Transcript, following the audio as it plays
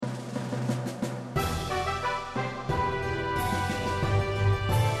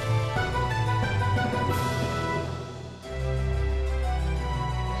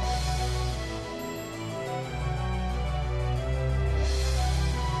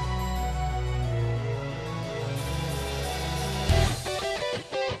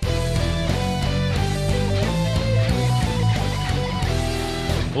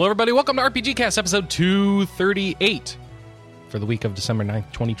Hello, everybody. Welcome to RPGCast, episode 238 for the week of December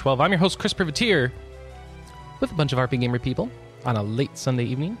 9th, 2012. I'm your host, Chris Privateer, with a bunch of RP Gamer people on a late Sunday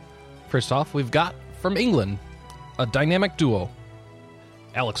evening. First off, we've got, from England, a dynamic duo,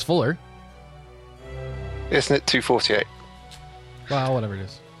 Alex Fuller. Isn't it 248? Well, whatever it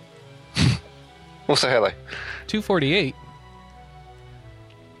is. Also, hello. 248?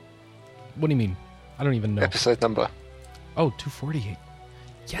 What do you mean? I don't even know. Episode number. Oh, 248.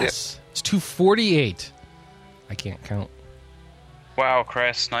 Yes, yep. It's 248. I can't count. Wow,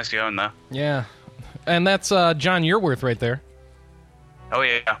 Chris, nice going there. Yeah, and that's John Yearworth right there. Oh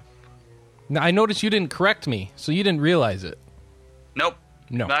yeah. Now, I noticed you didn't correct me, so you didn't realize it. Nope.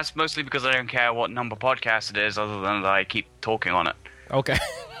 No. That's mostly because I don't care what number podcast it is, other than that I keep talking on it. Okay.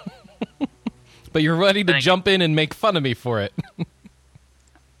 But you're ready to jump in and make fun of me for it.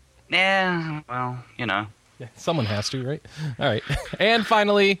 Yeah, well, you know. Yeah, someone has to, right? All right. And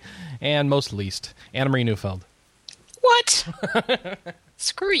finally, and most least, Anna Marie Neufeld. What?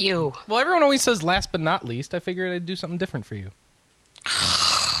 Screw you. Well, everyone always says last but not least. I figured I'd do something different for you.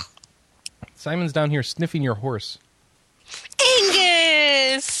 Simon's down here sniffing your horse.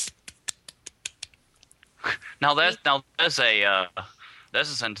 Angus! Now there's a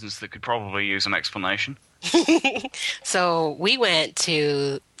sentence that could probably use some explanation. So we went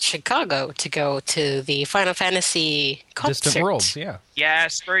to Chicago to go to the Final Fantasy concert. Distant Worlds, yeah. Yeah,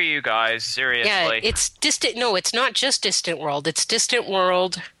 screw you guys, seriously. Yeah, it's Distant... No, it's not just Distant World. It's Distant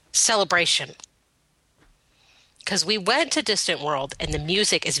World Celebration. Because we went to Distant World, and the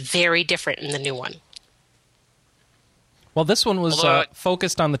music is very different in the new one. Well, this one was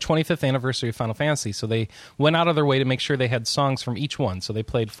focused on the 25th anniversary of Final Fantasy, so they went out of their way to make sure they had songs from each one. So they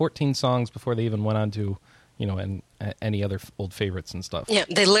played 14 songs before they even went on to, you know, and any other old favorites and stuff. Yeah,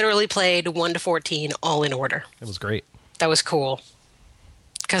 they literally played 1 to 14 all in order. It was great. That was cool.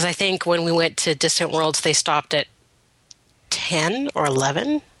 Because I think when we went to Distant Worlds, they stopped at 10 or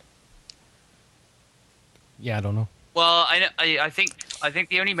 11. Yeah, I don't know. Well, I think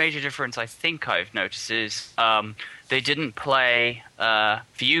the only major difference I think I've noticed is they didn't play for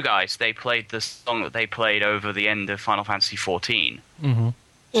you guys. They played the song that they played over the end of Final Fantasy XIV,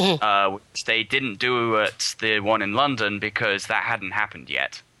 which they didn't do at the one in London because that hadn't happened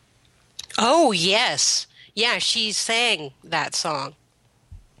yet. Oh yes, yeah, she sang that song.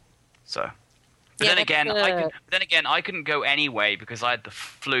 So, then again, I couldn't go anyway because I had the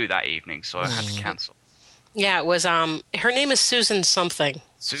flu that evening, so I had to cancel. Yeah, it was, her name is Susan something.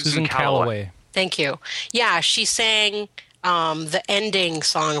 Susan Calloway. Thank you. Yeah, she sang the ending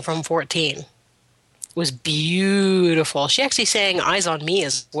song from 14. It was beautiful. She actually sang Eyes on Me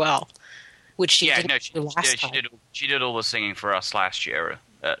as well, which she didn't do last time. She did all the singing for us last year.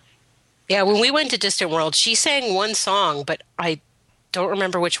 Yeah, when we went to Distant World, she sang one song, but I don't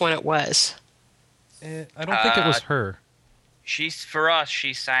remember which one it was. I don't think it was her. She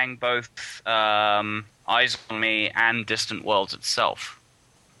sang both Eyes on Me and Distant Worlds itself.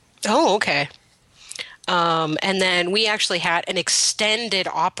 Oh, okay. And then we actually had an extended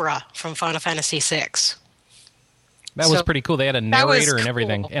opera from Final Fantasy VI. That was pretty cool. They had a narrator and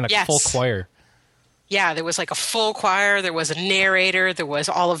everything, and a full choir. Yeah, there was like a full choir, there was a narrator, there was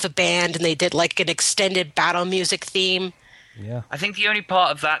all of the band, and they did like an extended battle music theme. Yeah, I think the only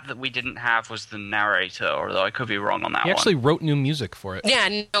part of that we didn't have was the narrator, although I could be wrong on that one. He actually wrote new music for it.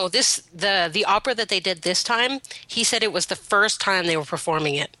 Yeah, no, the opera that they did this time, he said it was the first time they were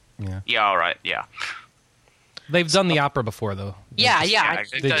performing it. Yeah, all right, yeah. They've done the opera before, though. They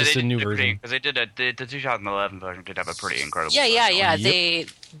just a new version. Because they did the 2011 version did have a pretty incredible. Yeah. Yep.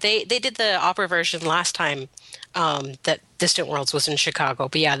 They did the opera version last time that Distant Worlds was in Chicago.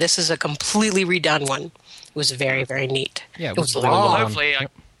 But yeah, this is a completely redone one. It was very, very neat. Yeah, it was really long. Well,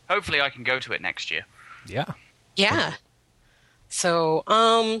 hopefully I can go to it next year. Yeah. Yeah. So,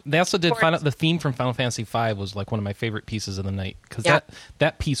 they also did the theme from Final Fantasy V was like one of my favorite pieces of the night because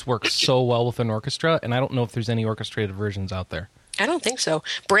that piece works so well with an orchestra, and I don't know if there's any orchestrated versions out there. I don't think so.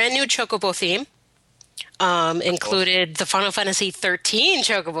 Brand new Chocobo theme included the Final Fantasy 13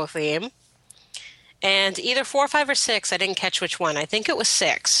 Chocobo theme, and either 4, 5, or 6. I didn't catch which one. I think it was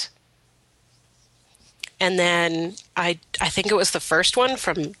 6. And then I think it was the first one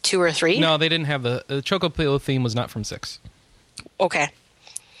from 2 or 3. No, they didn't have the Chocobo theme was not from 6. Okay.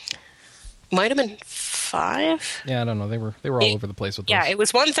 Might have been 5? Yeah, I don't know. They were all over the place with those. Yeah, it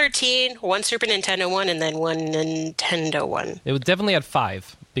was 113, one Super Nintendo one, and then one Nintendo one. It definitely had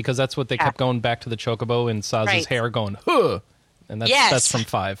 5, because that's what they kept going back to the Chocobo and Saz's hair going, huh! And that's from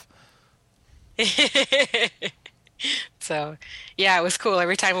 5. So, yeah, it was cool.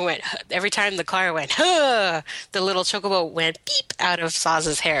 Every time the car went, huh, the little chocobo went beep out of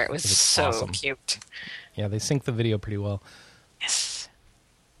Saz's hair. It was so awesome. cute. Yeah, they sync the video pretty well. Yes.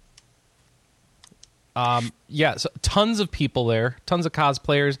 Yeah, so tons of people there, tons of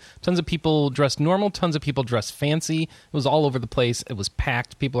cosplayers, tons of people dressed normal, tons of people dressed fancy. It was all over the place. It was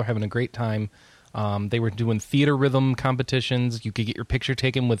packed. People are having a great time. They were doing theater rhythm competitions. You could get your picture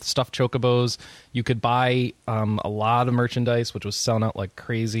taken with stuffed chocobos. You could buy a lot of merchandise, which was selling out like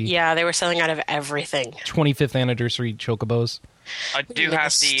crazy. Yeah, they were selling out of everything. 25th anniversary chocobos. I do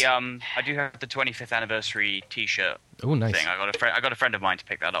have the 25th anniversary T-shirt. Oh, nice. Thing. I got a friend of mine to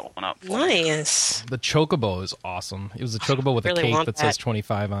pick that one up. For Nice. The chocobo is awesome. It was a chocobo with really a cake want that says that.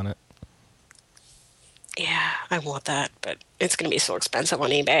 25 on it. Yeah, I want that, but it's going to be so expensive on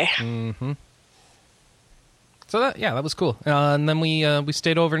eBay. Mm-hmm. So that was cool. And then we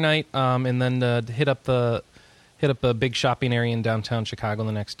stayed overnight, and then hit up a big shopping area in downtown Chicago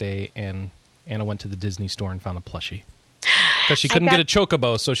the next day. And Anna went to the Disney store and found a plushie because she couldn't get a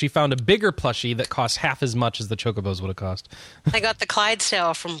chocobo, so she found a bigger plushie that cost half as much as the chocobos would have cost. I got the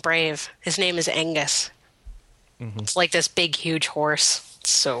Clydesdale from Brave. His name is Angus. Mm-hmm. It's like this big, huge horse.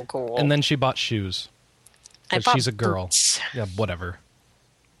 It's so cool. And then she bought shoes. I 'Cause bought she's a girl. boots. Yeah, whatever.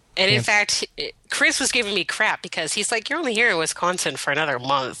 And in fact, Chris was giving me crap because he's like, "You're only here in Wisconsin for another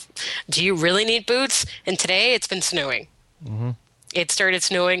month. Do you really need boots?" And today it's been snowing. Mm-hmm. It started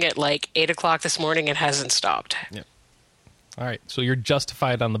snowing at like 8 o'clock this morning and hasn't stopped. Yep. All right, so you're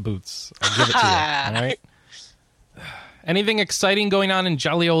justified on the boots. I'll give it to you. All right. Anything exciting going on in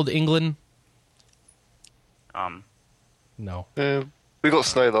jolly old England? No. We got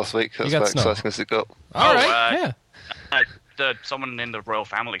snow last week. That's got about snow. exciting as it got. All right. Yeah. someone in the royal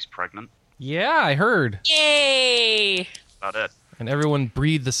family's pregnant. Yeah, I heard. Yay! About it. And everyone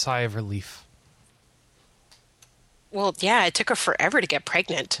breathed a sigh of relief. Well, yeah, it took her forever to get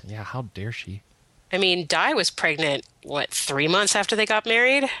pregnant. Yeah, how dare she? I mean, Di was pregnant, 3 months after they got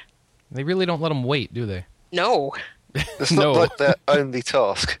married? They really don't let them wait, do they? No. It's No. not like their only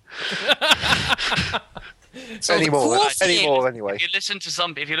task. So the anymore, cool thing- anymore anyway. If you listen to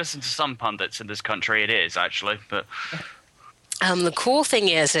some pundits in this country, it is actually. But The cool thing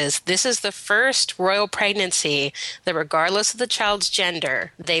is this is the first royal pregnancy that, regardless of the child's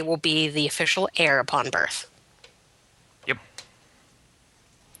gender, they will be the official heir upon birth. yep.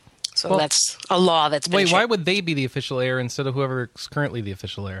 So Well, that's a law that's been Wait, why changed. would they be the official heir instead of whoever is currently the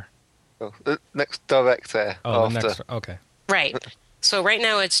official heir? Oh, the next direct heir Oh, after. the next. Okay. Right. So right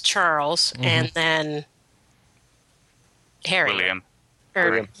now it's Charles and then Harry. William.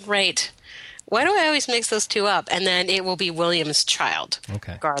 William. Right. Why do I always mix those two up? And then it will be William's child,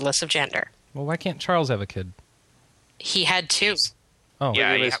 Okay. regardless of gender. Well, why can't Charles have a kid? He had two. Oh, Yeah,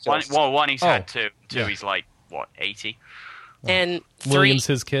 William he is had, one, just- well, one he's Oh. had two. Two, Yeah. he's like, what, 80? And three, William's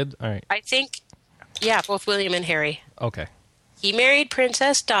his kid. All right. I think, yeah, both William and Harry. Okay. He married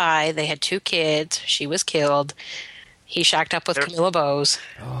Princess Di. They had two kids. She was killed. He shacked up with There- Camilla Bowes.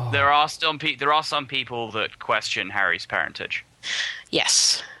 There are some people that question Harry's parentage.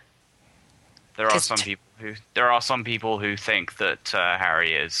 Yes. There are 'Cause some people who think that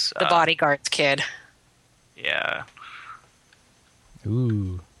Harry is The bodyguard's kid. Yeah.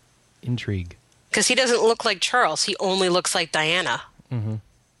 Ooh, intrigue. Because he doesn't look like Charles. He only looks like Diana. Yeah.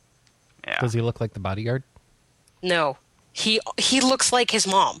 Does he look like the bodyguard? No. He looks like his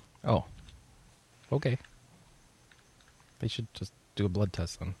mom. Oh. Okay. They should just do a blood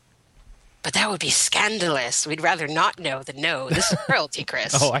test then. But that would be scandalous. We'd rather not know than know. This is royalty,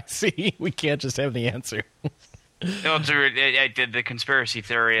 Chris. Oh, I see. We can't just have the answer. The conspiracy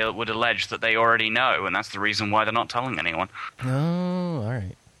theory would allege that they already know, and that's the reason why they're not telling anyone. Oh, all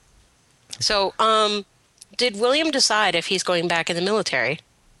right. So, did William decide if he's going back in the military?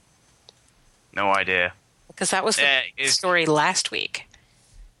 No idea. Because that was the story last week.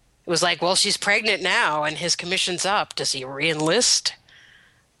 It was like, well, she's pregnant now, and his commission's up. Does he re-enlist?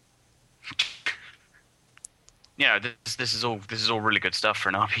 Yeah, this is all really good stuff for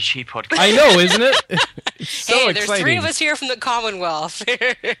an RPG podcast. I know, isn't it? It's so hey, exciting. there's three of us here from the Commonwealth.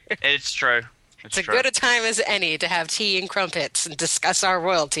 It's true. It's as good a time as any to have tea and crumpets and discuss our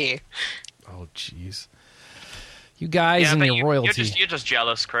royalty. Oh, jeez. You guys and but your royalty. You're just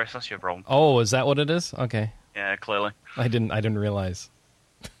jealous, Chris. That's your problem. Oh, is that what it is? Okay. Yeah, clearly. I didn't realize.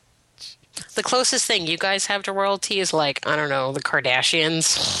 The closest thing you guys have to royalty is like, I don't know, the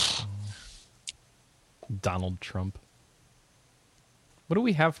Kardashians. Donald Trump. What do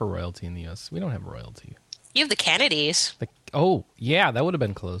we have for royalty in the U.S.? We don't have royalty. You have the Kennedys. Oh, yeah, that would have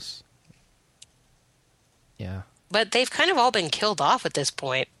been close. Yeah. But they've kind of all been killed off at this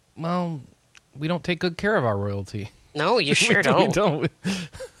point. Well, we don't take good care of our royalty. No, you sure We don't. don't.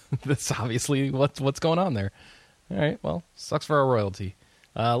 That's obviously what's going on there. All right, well, sucks for our royalty.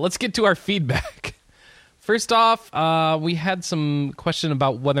 Let's get to our feedback. First off, we had some question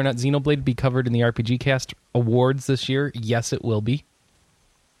about whether or not Xenoblade be covered in the RPGCast awards this year. Yes, it will be.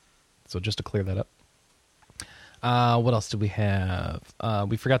 So just to clear that up. What else did we have?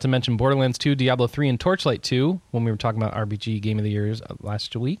 We forgot to mention Borderlands 2, Diablo 3, and Torchlight 2 when we were talking about RPG Game of the Years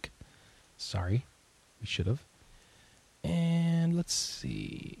last week. Sorry, we should have. And let's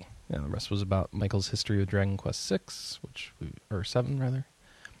see. Yeah, the rest was about Michael's history with Dragon Quest 6, or 7 rather.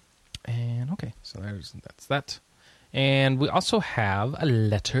 And okay, so that's that. And we also have a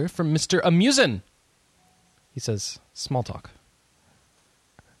letter from Mr. Amusin. He says, small talk.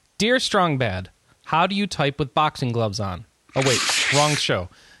 Dear Strongbad, how do you type with boxing gloves on? Oh wait, wrong show.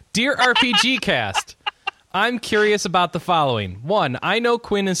 Dear RPGcast, I'm curious about the following. 1, I know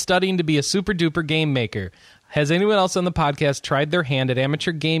Quinn is studying to be a super duper game maker. Has anyone else on the podcast tried their hand at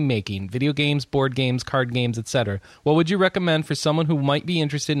amateur game making, video games, board games, card games, etc.? What would you recommend for someone who might be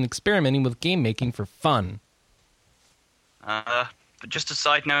interested in experimenting with game making for fun? But just a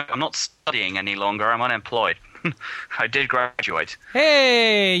side note, I'm not studying any longer. I'm unemployed. I did graduate.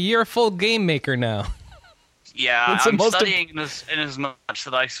 Hey, you're a full game maker now. Yeah, That's I'm studying in as much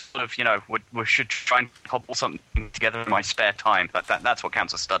that I sort of, should try and cobble something together in my spare time. That's what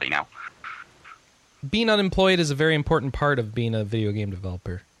counts as study now. Being unemployed is a very important part of being a video game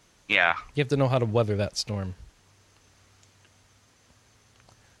developer. Yeah. You have to know how to weather that storm.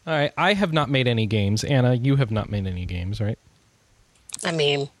 All right, I have not made any games. Anna, you have not made any games, right? I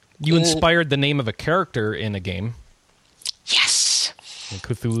mean... You inspired the name of a character in a game. Yes!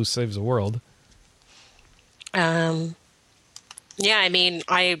 Cthulhu Saves the World. Yeah, I mean,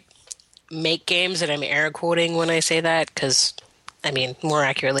 I make games, and I'm air quoting when I say that, because, I mean, more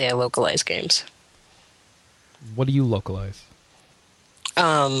accurately, I localize games. What do you localize?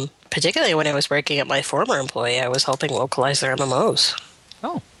 Particularly when I was working at my former employee, I was helping localize their MMOs.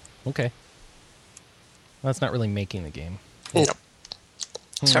 Oh, okay. Well, that's not really making the game. No.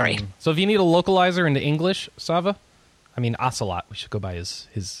 Sorry. So if you need a localizer into English, Sava, I mean Ocelot, we should go by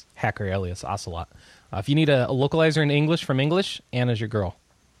his hacker alias, Ocelot. If you need a localizer into English from English, Anna's your girl.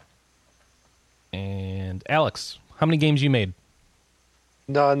 And Alex, how many games you made?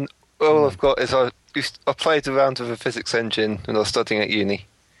 None. All I've got is I played around with a physics engine when I was studying at uni.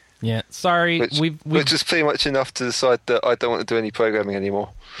 Yeah, sorry. Which is pretty much enough to decide that I don't want to do any programming anymore.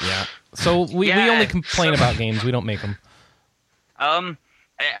 Yeah. So we only complain about games. We don't make them.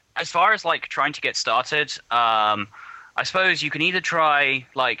 As far as, trying to get started, I suppose you can either try,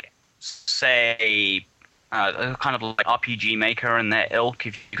 say... kind of like RPG Maker and their ilk,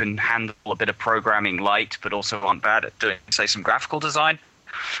 if you can handle a bit of programming light, but also aren't bad at doing, say, some graphical design.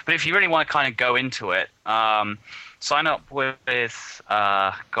 But if you really want to kind of go into it, sign up with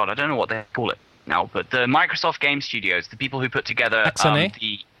I don't know what they call it now, but the Microsoft Game Studios, the people who put together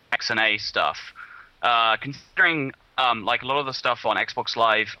the XNA stuff. Considering a lot of the stuff on Xbox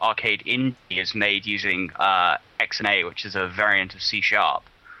Live Arcade Indie is made using XNA, which is a variant of C#.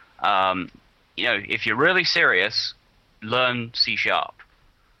 If you're really serious, learn C#.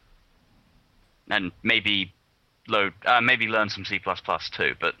 And maybe learn some C++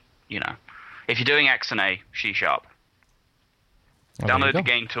 too, but, if you're doing XNA, C#. Download the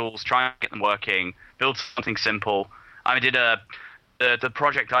game tools, try and get them working, build something simple. I did the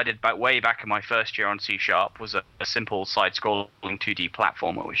project I did way back in my first year on C# was a simple side-scrolling 2D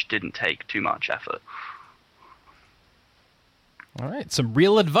platformer, which didn't take too much effort. All right, some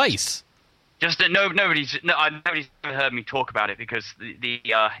real advice. Just that nobody's ever heard me talk about it because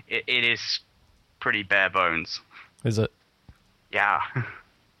it is pretty bare bones. Is it? Yeah.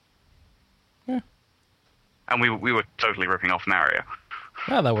 Yeah. And we were totally ripping off Mario.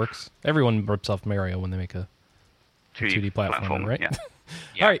 Yeah, that works. Everyone rips off Mario when they make a 2D platform, right? Yeah.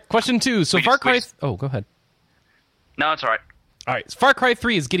 All right, question 2. So Far Cry... Oh, go ahead. No, it's all right. All right, Far Cry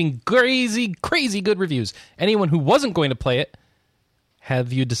 3 is getting crazy good reviews. Anyone who wasn't going to play it,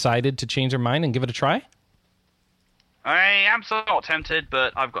 have you decided to change your mind and give it a try? I am somewhat tempted,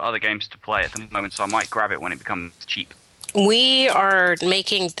 but I've got other games to play at the moment, so I might grab it when it becomes cheap. We are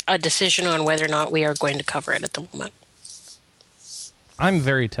making a decision on whether or not we are going to cover it at the moment. I'm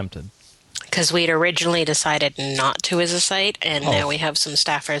very tempted. Because we'd originally decided not to as a site, and now we have some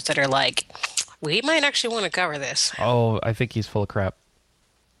staffers that are like, we might actually want to cover this. Oh, I think he's full of crap.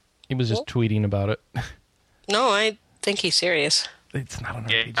 He was just tweeting about it. No, I think he's serious. It's not an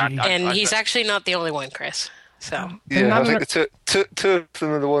RPG. And he's actually not the only one, Chris. So yeah, I think two of them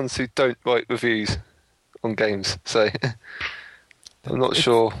are the ones who don't write reviews on games. So I'm not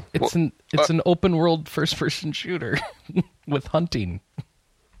sure. It's an open world first person shooter with hunting.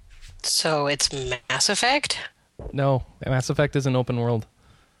 So it's Mass Effect? No, Mass Effect is an open world.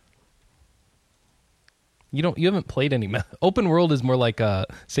 You haven't played any. Open world is more like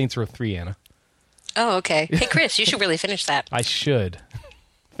Saints Row 3, Anna. Oh, okay. Hey, Chris, you should really finish that. I should.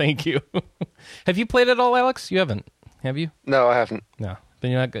 Thank you. Have you played it all, Alex? You haven't, have you? No, I haven't. No.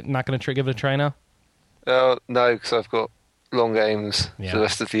 Then you're not going to give it a try now? No, because I've got long games for the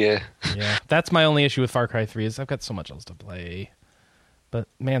rest of the year. Yeah, that's my only issue with Far Cry 3 is I've got so much else to play. But,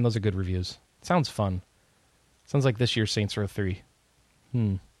 man, those are good reviews. Sounds fun. Sounds like this year's Saints Row 3.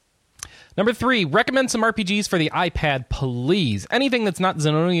 Number 3, recommend some RPGs for the iPad, please. Anything that's not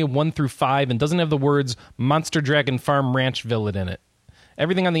Xenonia 1 through 5 and doesn't have the words Monster Dragon Farm Ranch Village in it.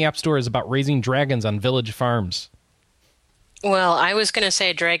 Everything on the App Store is about raising dragons on village farms. Well, I was going to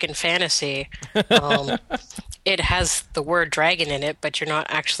say Dragon Fantasy. It has the word dragon in it, but you're not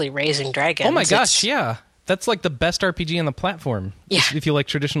actually raising dragons. Oh my gosh, yeah. That's like the best RPG on the platform. Yeah. If you like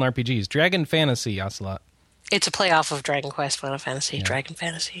traditional RPGs. Dragon Fantasy, Ocelot. It's a play off of Dragon Quest, Final Fantasy, Dragon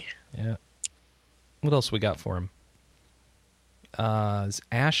Fantasy. Yeah. What else we got for him? Is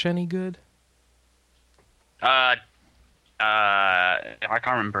Ash any good? I can't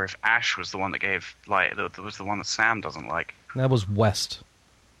remember if Ash was the one that gave that was the one that Sam doesn't like. That was West.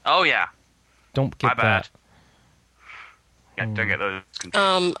 Oh yeah. Don't get My bad. that. Yeah, don't get those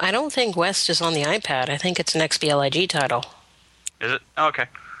confused. I don't think West is on the iPad. I think it's an XBLIG title. Is it? Oh, okay.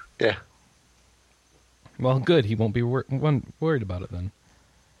 Yeah. Well, good. He won't be worried about it then.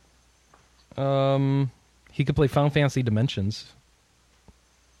 He could play Final Fantasy Dimensions.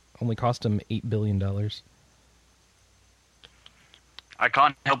 Only cost him $8 billion. I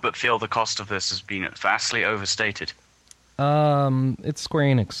can't help but feel the cost of this has been vastly overstated. It's Square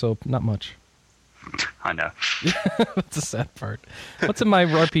Enix, so not much. I know. That's the sad part. What's in my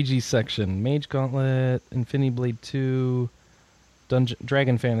RPG section? Mage Gauntlet, Infinity Blade 2,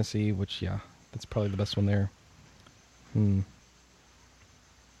 Dragon Fantasy, which, yeah, that's probably the best one there.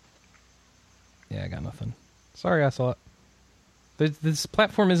 Yeah, I got nothing. Sorry, Ocelot. This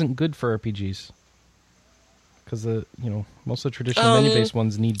platform isn't good for RPGs. Because most of the traditional menu-based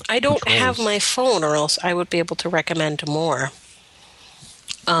ones need I don't controls. have my phone, or else I would be able to recommend more.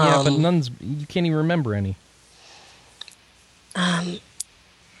 Yeah, but you can't even remember any. No,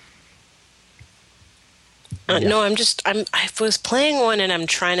 I was playing one and I'm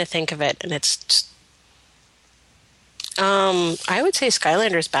trying to think of it, and it's just, I would say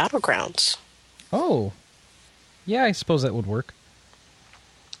Skylanders Battlegrounds. Oh. Yeah, I suppose that would work.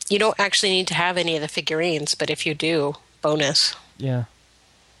 You don't actually need to have any of the figurines, but if you do, bonus. Yeah.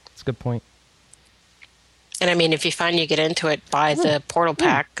 That's a good point. And I mean, if you find you get into it, buy the Portal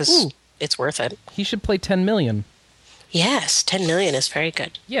Pack, because it's worth it. He should play 10 million. Yes, 10 million is very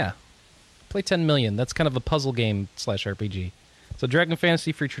good. Yeah. Play 10 million. That's kind of a puzzle game / RPG. So Dragon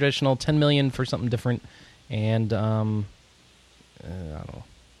Fantasy for traditional, 10 million for something different, and, I don't know,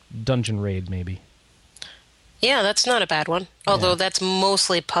 Dungeon Raid maybe. Yeah, that's not a bad one. Although that's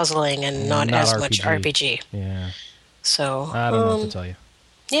mostly puzzling and not as RPG. much RPG. Yeah. So I don't know what to tell you.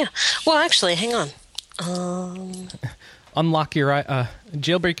 Yeah. Well, actually, hang on. Unlock your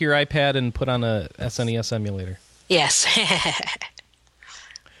jailbreak your iPad and put on a SNES emulator. Yes.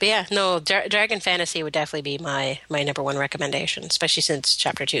 But yeah, no, Dragon Fantasy would definitely be my number one recommendation, especially since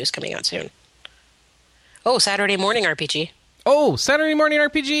Chapter 2 is coming out soon. Oh, Saturday Morning RPG. Oh, Saturday Morning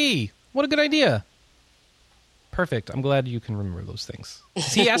RPG! What a good idea. Perfect. I'm glad you can remember those things.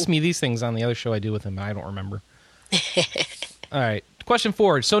 He asked me these things on the other show I do with him, and I don't remember. All right. Question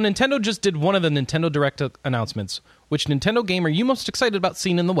 4. So Nintendo just did one of the Nintendo Direct announcements. Which Nintendo game are you most excited about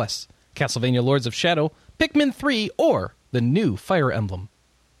seeing in the West? Castlevania Lords of Shadow, Pikmin 3, or the new Fire Emblem?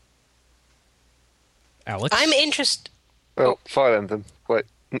 Alex? I'm interested. Well, Fire Emblem, quite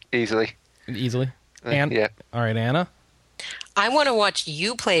easily. Easily? Yeah. All right, Anna? I want to watch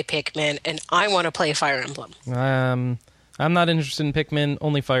you play Pikmin, and I want to play Fire Emblem. I'm not interested in Pikmin,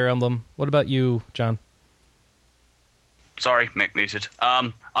 only Fire Emblem. What about you, John? Sorry, Mick muted.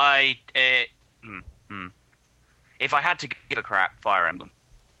 If I had to give a crap, Fire Emblem.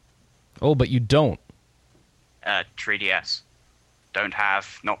 Oh, but you don't. 3DS.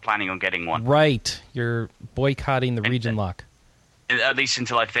 Not planning on getting one. Right. You're boycotting the region lock. At least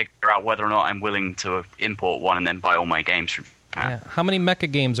until I figure out whether or not I'm willing to import one and then buy all my games from Japan. Yeah. How many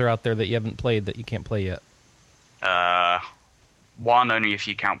mecha games are out there that you haven't played that you can't play yet? One, only if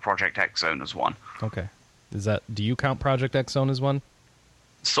you count Project X Zone as one. Okay. Do you count Project X Zone as one?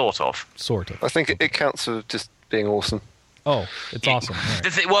 Sort of. Sort of. I think it counts for just being awesome. Oh, it's awesome. Right.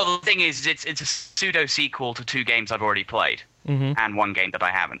 The thing is, it's a pseudo sequel to two games I've already played. and one game that I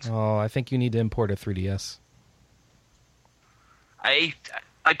haven't. Oh, I think you need to import a 3DS. I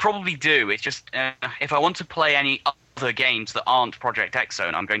probably do. It's just if I want to play any other games that aren't Project X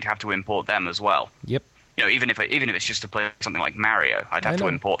Zone, I'm going to have to import them as well. Yep. Even if it's just to play something like Mario, I'd have to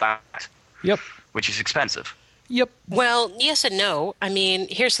import that. Yep. Which is expensive. Yep. Well, yes and no. I mean,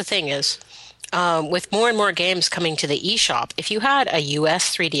 here's the thing is, with more and more games coming to the eShop, if you had a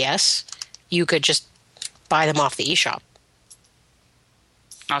US 3DS, you could just buy them off the eShop.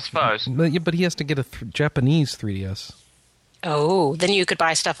 I suppose. But he has to get a Japanese 3DS. Oh, then you could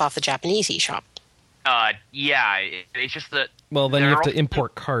buy stuff off the Japanese eShop. Yeah, it's just that... Well, then you have to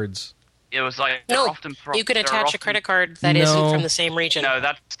import cards. It was like... No, you could attach a credit card that isn't from the same region. No,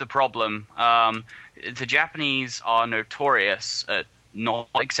 that's the problem. The Japanese are notorious at not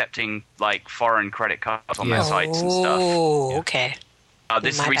accepting like foreign credit cards on their sites and stuff. Oh, okay.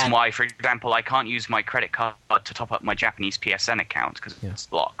 This is the reason why, for example, I can't use my credit card to top up my Japanese PSN account because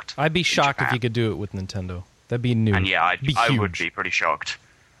it's locked. I'd be shocked if you could do it with Nintendo. That'd be new. And yeah, I would be pretty shocked.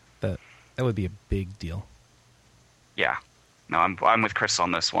 That would be a big deal. Yeah. No, I'm with Chris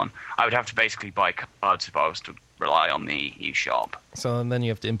on this one. I would have to basically buy cards if I was to rely on the eShop. So then you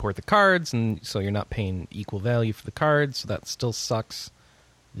have to import the cards, and so you're not paying equal value for the cards, so that still sucks.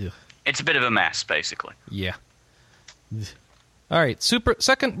 Ugh. It's a bit of a mess, basically. Yeah. Ugh. All right,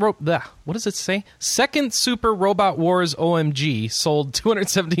 what does it say? Second Super Robot Wars OMG sold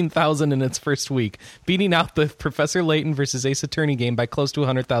 217,000 in its first week, beating out the Professor Layton versus Ace Attorney game by close to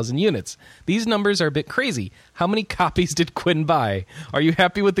 100,000 units. These numbers are a bit crazy. How many copies did Quinn buy? Are you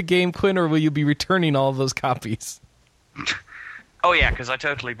happy with the game, Quinn, or will you be returning all of those copies? Oh yeah, because I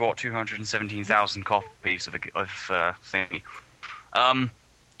totally bought 217,000 copies of thingy.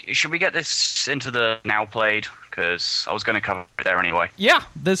 Should we get this into the now played? Because I was going to cover it there anyway. Yeah,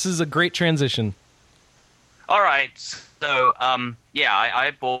 this is a great transition. All right, so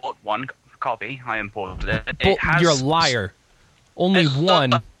I bought one copy. I imported it. You're a liar. Only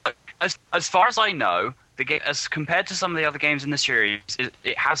one. As far as I know, the game, as compared to some of the other games in the series,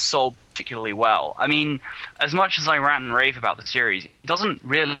 it has sold particularly well. I mean, as much as I rant and rave about the series, it doesn't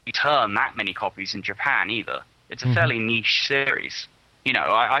really turn that many copies in Japan either. It's a fairly niche series.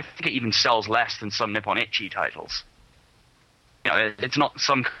 I think it even sells less than some Nippon Ichi titles. It's not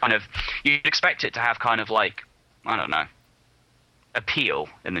some kind of... You'd expect it to have kind of like, I don't know, appeal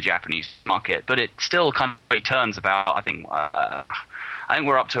in the Japanese market, but it still kind of returns about, I think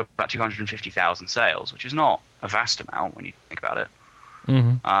we're up to about 250,000 sales, which is not a vast amount when you think about it.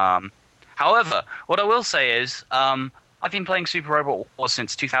 However, what I will say is... I've been playing Super Robot Wars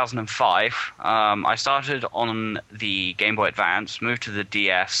since 2005. I started on the Game Boy Advance, moved to the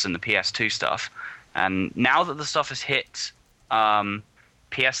DS and the PS2 stuff, and now that the stuff has hit PS3,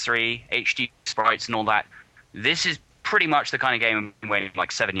 HD sprites and all that, this is pretty much the kind of game I've been waiting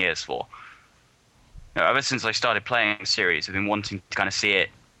like 7 years for. Ever since I started playing the series, I've been wanting to kind of see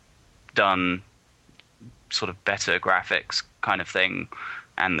it done sort of better graphics kind of thing,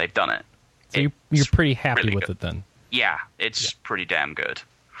 and they've done it. So you're pretty happy really with good. it then? Yeah, it's pretty damn good.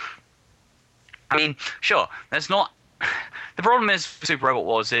 I mean, sure, there's not... The problem is for Super Robot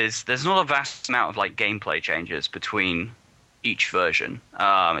Wars is there's not a vast amount of like gameplay changes between each version.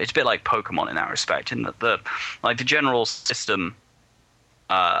 It's a bit like Pokemon in that respect, in that the general system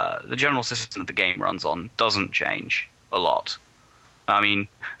that the game runs on doesn't change a lot. I mean,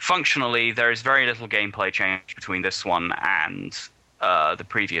 functionally, there is very little gameplay change between this one and the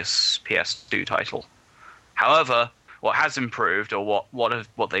previous PS2 title. However, what has improved, or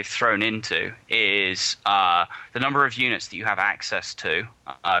what they've thrown into, is the number of units that you have access to,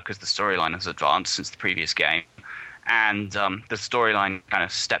 because the storyline has advanced since the previous game, and the storyline kind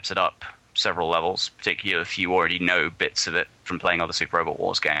of steps it up several levels, particularly if you already know bits of it from playing other Super Robot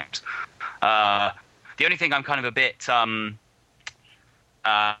Wars games. The only thing I'm kind of a bit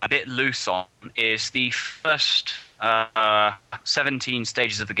loose on is the first 17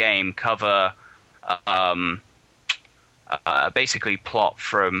 stages of the game cover basically plot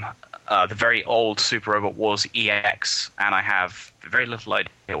from the very old Super Robot Wars EX, and I have very little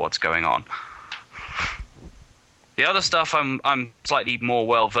idea what's going on. The other stuff I'm slightly more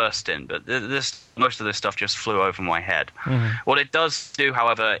well versed in, but most of this stuff just flew over my head. What it does do,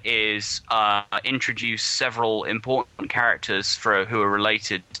 however, is introduce several important characters who are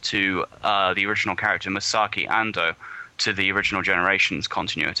related to the original character Masaki Ando, to the original Generations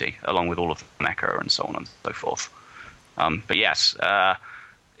continuity, along with all of the mecha and so on and so forth. But yes,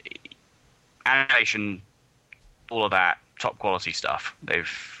 animation, all of that, top quality stuff. They've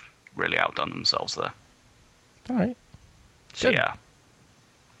really outdone themselves there. All right. So yeah.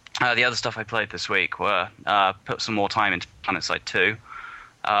 The other stuff I played this week were put some more time into PlanetSide 2.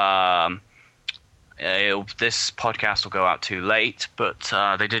 This podcast will go out too late, but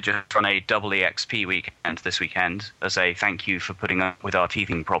they did just run a double EXP weekend this weekend as a thank you for putting up with our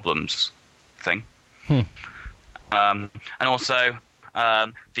teething problems thing. And also,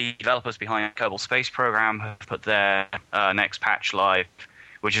 the developers behind Kerbal Space Program have put their next patch live,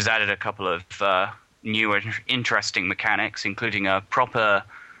 which has added a couple of new and interesting mechanics, including a proper...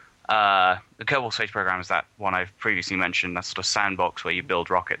 the Kerbal Space Program is that one I've previously mentioned, that sort of sandbox where you build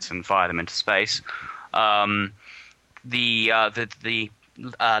rockets and fire them into space. The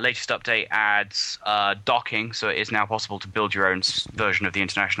latest update adds docking, so it is now possible to build your own version of the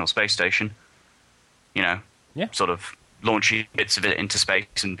International Space Station. You know, sort of launching bits of it into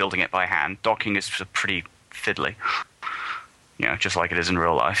space and building it by hand. Docking is pretty fiddly, you know, just like it is in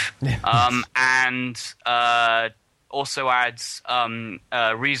real life. And also adds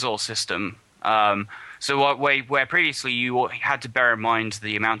a resource system. So where previously you had to bear in mind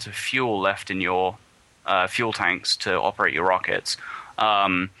the amount of fuel left in your fuel tanks to operate your rockets,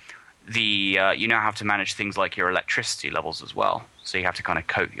 you now have to manage things like your electricity levels as well. So you have to kind of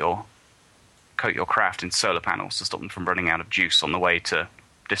coat your craft in solar panels to stop them from running out of juice on the way to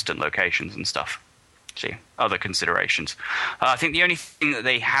distant locations and stuff. See, other considerations. I think the only thing that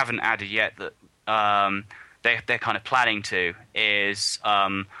they haven't added yet that they're kind of planning to is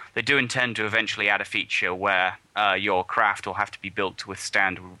they do intend to eventually add a feature where your craft will have to be built to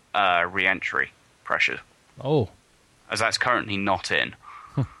withstand re-entry pressure. Oh. As that's currently not in.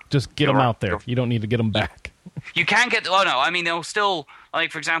 Just get them out there. You don't need to get them back. You can get... Oh, no. I mean, they'll still...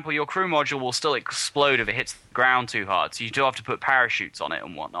 Like, for example, your crew module will still explode if it hits the ground too hard, so you do have to put parachutes on it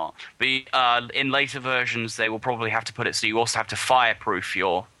and whatnot. But in later versions, they will probably have to put it so you also have to fireproof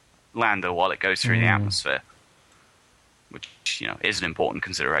your lander while it goes through the atmosphere, which, you know, is an important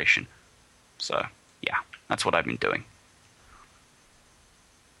consideration. So, yeah, that's what I've been doing.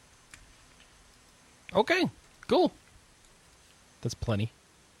 Okay, cool. That's plenty.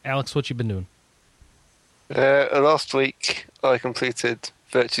 Alex, what you been doing? Last week, I completed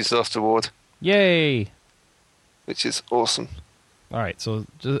Virtue's Last Reward. Yay! Which is awesome. All right, so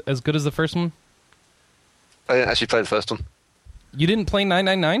as good as the first one? I didn't actually play the first one. You didn't play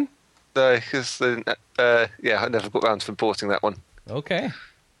 999? No, because I never got around to importing that one. Okay.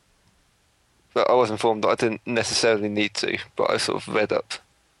 But I was informed that I didn't necessarily need to, but I sort of read up.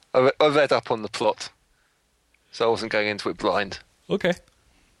 I read up on the plot, so I wasn't going into it blind. Okay.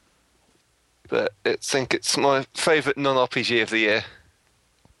 But I think it's my favourite non-RPG of the year,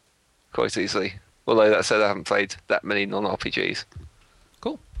 quite easily. Although that said, I haven't played that many non-RPGs.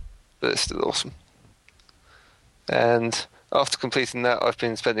 Cool. But it's still awesome. And after completing that, I've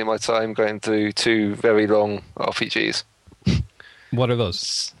been spending my time going through 2 very long RPGs. What are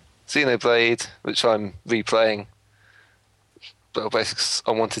those? Xenoblade, which I'm replaying. Well, basically,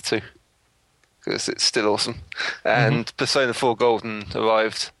 I wanted to, because it's still awesome. And Persona 4 Golden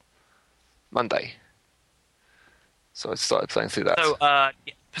arrived Monday. So I started playing through that. So,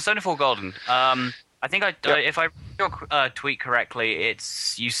 Persona 4 Golden. I think if I read your tweet correctly,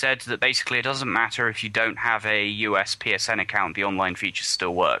 you said that basically it doesn't matter if you don't have a US PSN account, the online features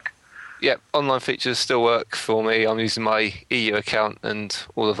still work. Yeah, online features still work for me. I'm using my EU account, and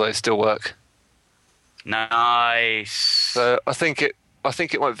all of those still work. Nice. So I think it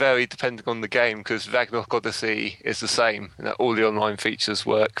might vary depending on the game, because Ragnarok Odyssey is the same, and that all the online features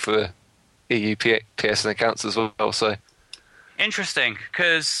work for EU PSN accounts as well. So interesting,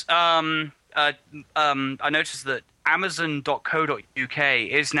 because I noticed that Amazon.co.uk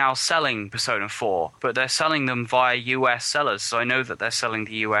is now selling Persona 4, but they're selling them via US sellers, so I know that they're selling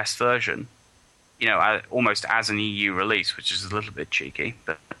the US version, you know, almost as an EU release, which is a little bit cheeky.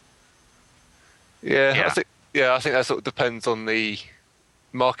 But I think that sort of depends on the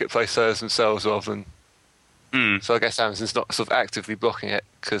marketplace sellers themselves rather than. So I guess Amazon's not sort of actively blocking it,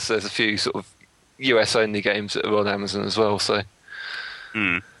 because there's a few sort of US only games that are on Amazon as well. So.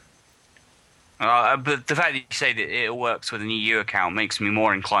 But the fact that you say that it works with an EU account makes me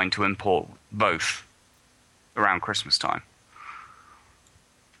more inclined to import both around Christmas time.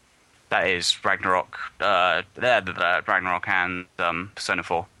 That is Ragnarok, Ragnarok and Persona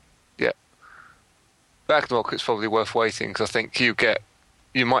 4. Yeah, Ragnarok is probably worth waiting, because I think you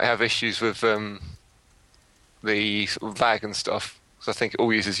might have issues with the sort of lag and stuff, because I think it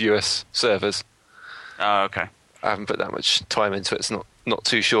all uses US servers. Oh, okay. I haven't put that much time into it, so not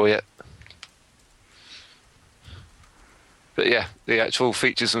too sure yet. But yeah, the actual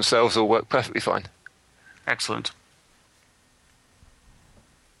features themselves all work perfectly fine. Excellent.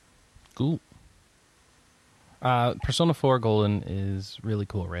 Cool. Persona 4 Golden is really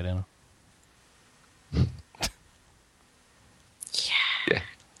cool, right, Anna? Yeah.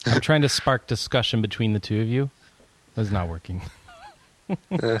 I'm trying to spark discussion between the two of you. It's not working.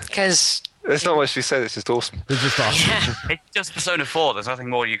 Because There's not much to be said. It's just awesome. It's just awesome. It's just Persona 4. There's nothing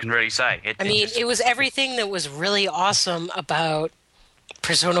more you can really say. it was everything that was really awesome about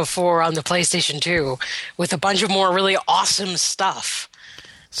Persona 4 on the PlayStation 2, with a bunch of more really awesome stuff.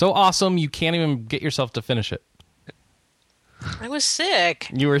 So awesome, you can't even get yourself to finish it. I was sick.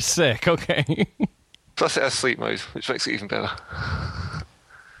 You were sick, okay. Plus it has sleep mode, which makes it even better.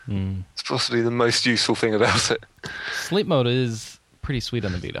 It's possibly the most useful thing about it. Sleep mode is pretty sweet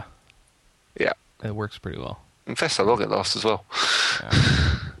on the Vita. Yeah. It works pretty well. In fact, how long it lasts as well. Yeah.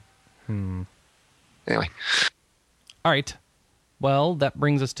 Anyway. All right. Well, that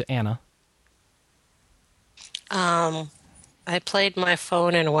brings us to Anna. I played my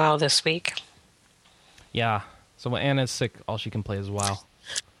phone in WoW this week. Yeah. So when Anna's sick, all she can play is WoW.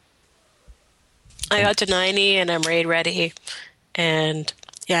 I got to 90 and I'm raid ready. And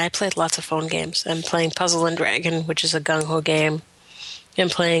yeah, I played lots of phone games. I'm playing Puzzle and Dragon, which is a gung-ho game. I'm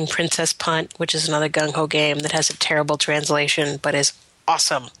playing Princess Punt, which is another gung-ho game that has a terrible translation, but is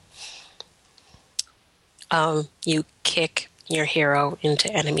awesome. You kick your hero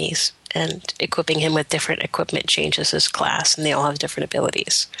into enemies, and equipping him with different equipment changes his class, and they all have different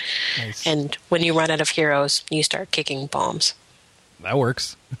abilities. Nice. And when you run out of heroes, you start kicking bombs. That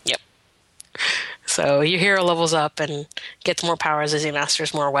works. Yep. So your hero levels up and gets more powers as he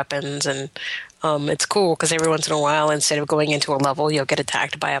masters more weapons, and it's cool because every once in a while, instead of going into a level, you'll get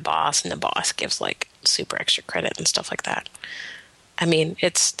attacked by a boss, and the boss gives like super extra credit and stuff like that. I mean,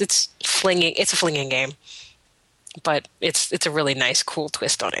 it's flinging. It's a flinging game, but it's a really nice, cool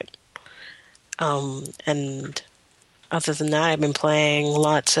twist on it. And other than that, I've been playing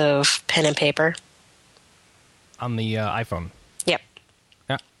lots of pen and paper On the iPhone. Yep.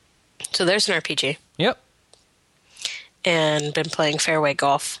 Yeah. So there's an RPG. Yep. And been playing Fairway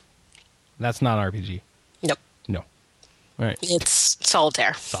Golf. That's not an RPG. Nope. No. All right. It's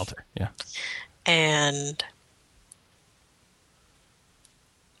Solitaire. Solitaire, yeah. And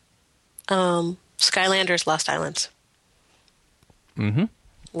Skylanders Lost Islands. Mm-hmm.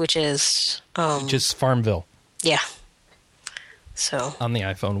 Which is... Just Farmville. Yeah. So... On the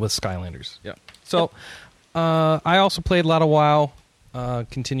iPhone with Skylanders. Yeah. So, I also played a lot of WoW,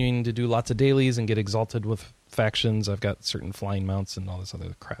 continuing to do lots of dailies and get exalted with factions. I've got certain flying mounts and all this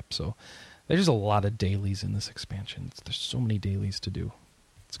other crap. So, there's a lot of dailies in this expansion. There's so many dailies to do.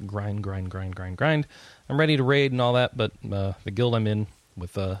 It's grind. I'm ready to raid and all that, but the guild I'm in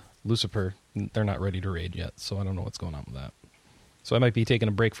with Lucifer, they're not ready to raid yet, so I don't know what's going on with that. So I might be taking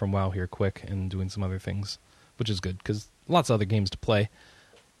a break from WoW here quick and doing some other things, which is good, because lots of other games to play.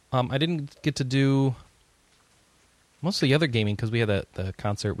 I didn't get to do most of the other gaming, because we had the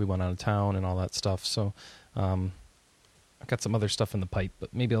concert, we went out of town and all that stuff, so I've got some other stuff in the pipe,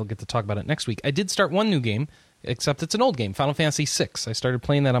 but maybe I'll get to talk about it next week. I did start one new game, except it's an old game, Final Fantasy VI. I started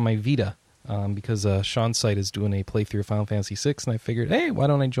playing that on my Vita, because Sean's site is doing a playthrough of Final Fantasy VI, and I figured, hey, why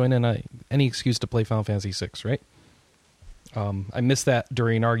don't I join in any excuse to play Final Fantasy VI, right? I missed that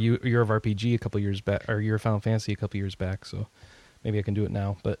during our Year of RPG a couple years back, or Year of Final Fantasy a couple years back, so maybe I can do it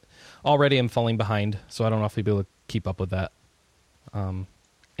now. But already I'm falling behind, so I don't know if I'll be able to keep up with that. And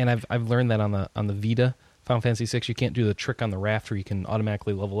I've learned that on the Vita, Final Fantasy VI, you can't do the trick on the raft where you can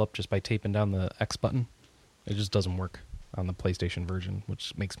automatically level up just by taping down the X button. It just doesn't work on the PlayStation version,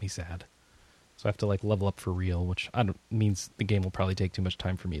 which makes me sad. So I have to level up for real, which means the game will probably take too much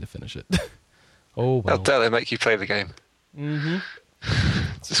time for me to finish it. Oh well. How dare they make you play the game? Mm-hmm.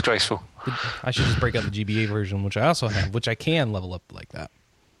 It's disgraceful. I should just break out the GBA version, which I also have, which I can level up like that.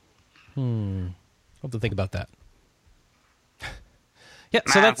 I'll have to think about that. Yeah,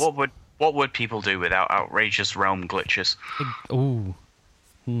 Man, so that's... What would people do without outrageous realm glitches?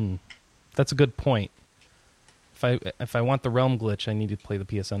 That's a good point. If I want the realm glitch, I need to play the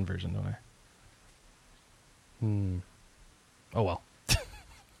PSN version, don't I? Oh well.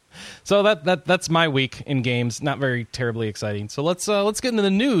 So that's my week in games. Not very terribly exciting. So let's get into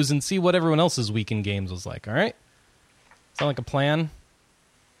the news and see what everyone else's week in games was like. All right? Sound like a plan?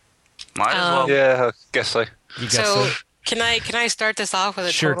 Might as well. Yeah, I guess so. You guess so? Can I start this off with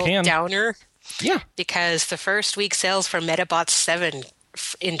a total downer? Yeah. Because the first week sales for Medabots 7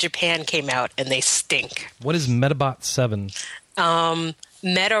 in Japan came out, and they stink. What is Medabots 7? I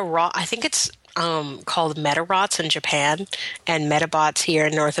think it's called Metarots in Japan and Metabots here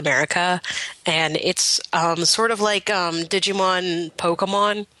in North America, and it's sort of like Digimon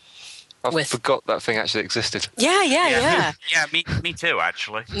Pokemon, I forgot that thing actually existed. Yeah. Yeah, me too,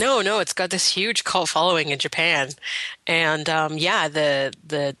 actually. No, it's got this huge cult following in Japan. And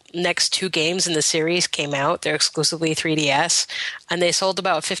the next 2 games in the series came out. They're exclusively 3DS, and they sold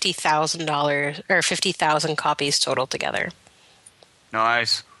about $50,000 or 50,000 copies total together.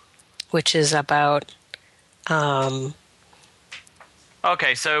 Nice. Which is about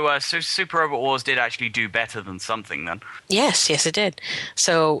Okay, so Super Robot Wars did actually do better than something then. Yes, it did.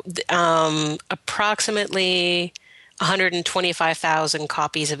 So approximately 125,000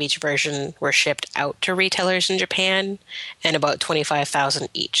 copies of each version were shipped out to retailers in Japan, and about 25,000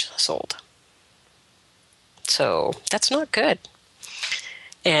 each sold. So that's not good.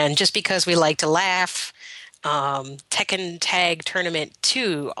 And just because we like to laugh, Tekken Tag Tournament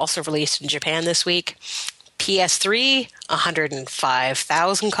 2 also released in Japan this week. PS3,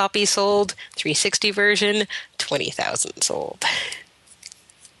 105,000 copies sold. 360 version, 20,000 sold.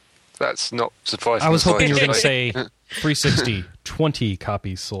 That's not surprising. I was hoping you were going to say 360, 20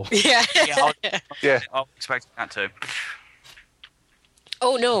 copies sold. Yeah. I was expecting that too.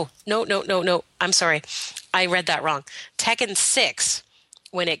 Oh, no. I'm sorry. I read that wrong. Tekken 6,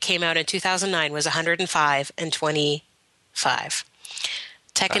 when it came out in 2009, was 105 and 25.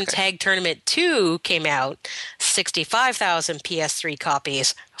 Tekken Tag Tournament 2 came out, 65,000 PS3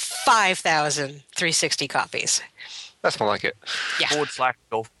 copies, 5,000 360 copies. That's more like it. Yeah.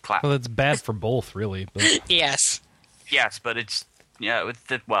 /golf clap. Well, that's bad for both, really. But. Yes. Yes, but it's the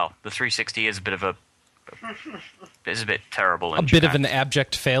 360 is a bit of a terrible. A bit of an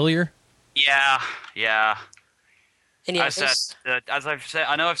abject failure. Yeah. And as I've said,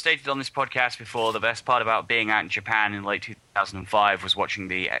 I know I've stated on this podcast before, the best part about being out in Japan in late 2005 was watching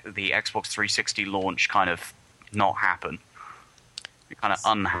the Xbox 360 launch kind of not happen. It kind of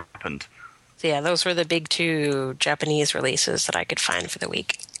unhappened. So yeah, those were the big 2 Japanese releases that I could find for the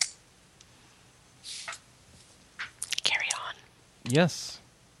week. Carry on. Yes.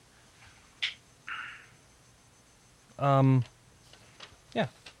 Yeah.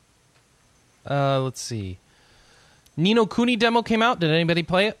 Let's see. Ni no Kuni demo came out. Did anybody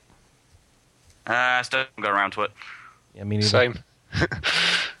play it? Still haven't got around to it. Yeah, me neither. Same.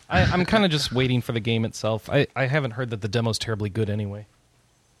 I'm kind of just waiting for the game itself. I haven't heard that the demo's terribly good anyway.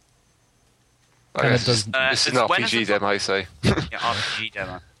 This is an RPG demo, so... Yeah, RPG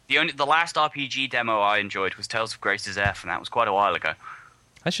demo. The last RPG demo I enjoyed was Tales of Grace's F, and that was quite a while ago.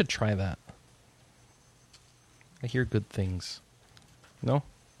 I should try that. I hear good things. No?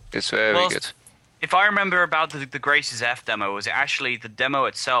 It's very good. If I remember about the Grace's F demo, was it actually the demo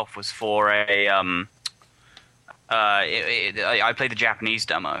itself was for a I played the Japanese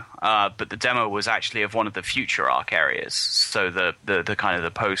demo, but the demo was actually of one of the future arc areas, so the kind of the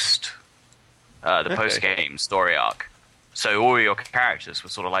post game story arc. So all your characters were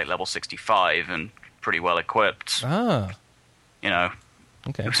sort of like level 65 and pretty well equipped. Ah, it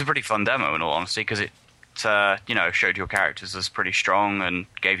was a pretty fun demo in all honesty, because it showed your characters as pretty strong and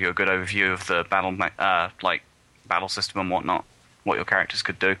gave you a good overview of the battle system and whatnot, what your characters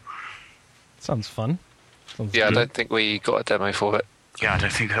could do. Sounds fun. I don't think we got a demo for it. Yeah, I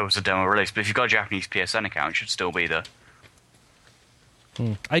don't think there was a demo release, but if you've got a Japanese PSN account, it should still be there.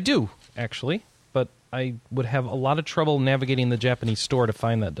 I do, actually, but I would have a lot of trouble navigating the Japanese store to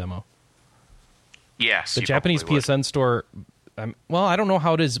find that demo. Yes, the Japanese PSN store... I don't know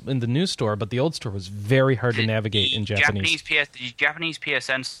how it is in the new store, but the old store was very hard to navigate in Japanese. The Japanese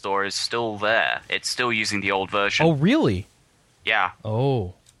PSN store is still there. It's still using the old version. Oh, really? Yeah.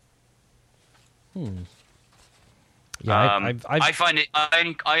 Oh. Yeah, I find it...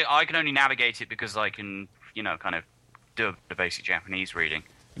 I can only navigate it because I can, kind of do a basic Japanese reading.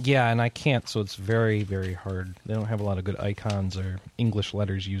 Yeah, and I can't, so it's very, very hard. They don't have a lot of good icons or English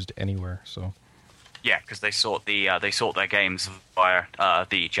letters used anywhere, so... Yeah, because they sort their games via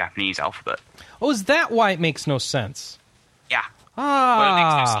the Japanese alphabet. Oh, is that why it makes no sense? Yeah. Ah. Well, it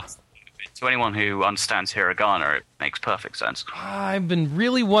makes no sense. To anyone who understands hiragana, it makes perfect sense. I've been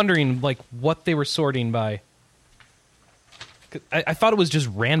really wondering, what they were sorting by. I thought it was just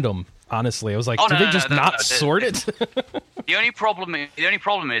random. Honestly, I was like, did they just not sort it? The only problem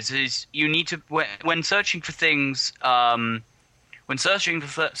is you need to when searching for things. When searching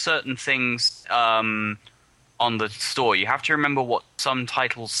for certain things on the store, you have to remember what some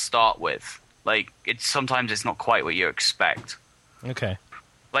titles start with. Sometimes it's not quite what you expect. Okay.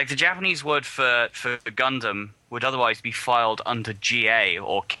 Like the Japanese word for Gundam would otherwise be filed under GA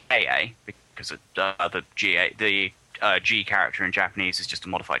or KA because the G character in Japanese is just a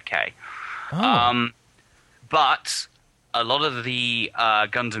modified K. Oh. But a lot of the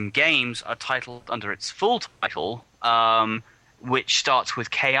Gundam games are titled under its full title. Which starts with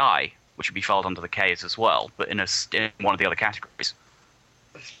KI which would be filed under the Ks as well, but in one of the other categories.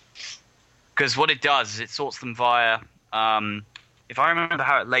 Because what it does is it sorts them via, if I remember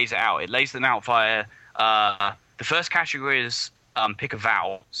how it lays them out via, the first category is pick a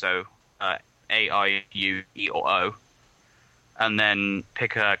vowel, so A, I, U, E, or O, and then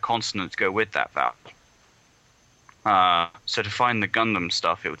pick a consonant to go with that vowel. So to find the Gundam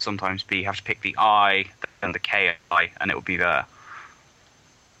stuff, it would sometimes be you have to pick the I, then the Ki, and it would be there.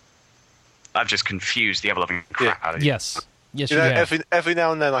 I've just confused the ever-loving crap out of it. Yes, you have. Every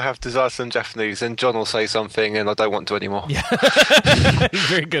now and then I have desires to learn Japanese, and John will say something, and I don't want to anymore. Yeah. He's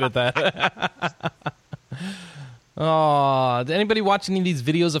very good at that. Oh, did anybody watch any of these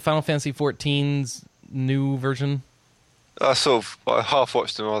videos of Final Fantasy XIV's new version? I half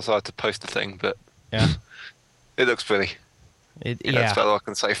watched them. I was had to post the thing, but yeah, it looks pretty. That's about all I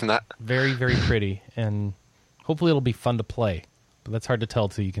can say from that. Very, very pretty, and hopefully it'll be fun to play. But that's hard to tell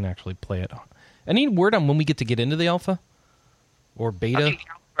till you can actually play it. Any word on when we get into the alpha or beta? I think the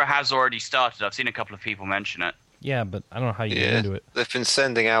alpha has already started. I've seen a couple of people mention it. Yeah, but I don't know how you get into it. They've been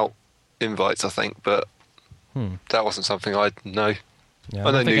sending out invites, I think, but that wasn't something I'd know. Yeah,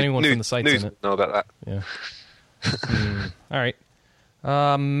 I don't think anyone from the site's in it. Know about that. Yeah. All right.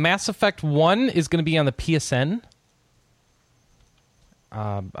 Mass Effect 1 is going to be on the PSN.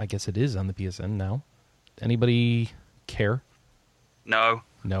 I guess it is on the PSN now. Anybody care? No.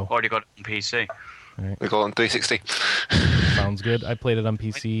 No. Already got it on PC. All right. We got it on 360. Sounds good. I played it on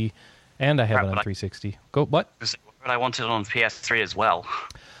PC, and I have it on 360. Go what? But I wanted it on PS3 as well.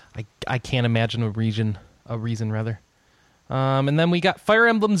 I can't imagine a reason rather. And then we got Fire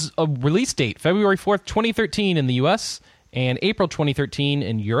Emblem's release date, February 4th, 2013 in the US, and April 2013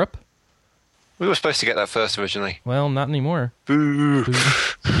 in Europe. We were supposed to get that first originally. Well, not anymore. Boo!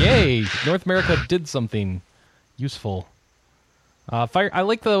 Yay! North America did something useful. I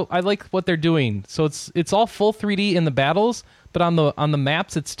like what they're doing. So it's all full 3D in the battles, but on the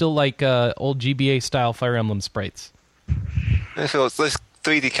maps it's still like old GBA style Fire Emblem sprites. I feel those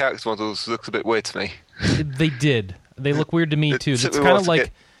 3D character models looks a bit weird to me. They did. They look weird to me too. It's kind of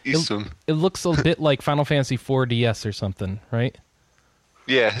like it looks a bit like Final Fantasy 4 DS or something, right?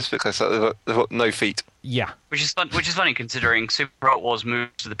 Yeah, it's because they've got no feet. Yeah, which is funny considering Super Hot Wars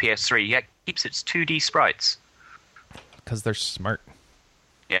moved to the PS3. Yet keeps its 2D sprites because they're smart.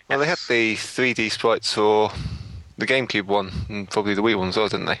 Yeah. Well, they had the 3D sprites for the GameCube one and probably the Wii one as well,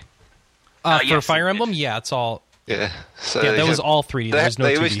 didn't they? For Fire Emblem, yeah, it's all. Yeah, so that was all 3D. There was no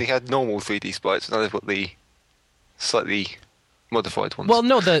 2D. They originally had normal 3D sprites, and now they've got the slightly modified ones. Well,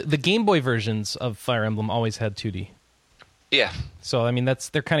 no, the Game Boy versions of Fire Emblem always had 2D. Yeah. So I mean,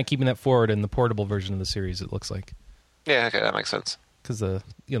 they're kind of keeping that forward in the portable version of the series. It looks like. Yeah. Okay, that makes sense. Because the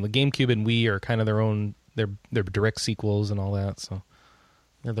GameCube and Wii are kind of their own. They're direct sequels and all that, so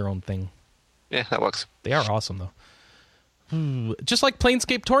they're their own thing. Yeah, that works. They are awesome though. Just like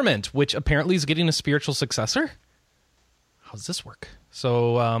Planescape Torment, which apparently is getting a spiritual successor. How does this work?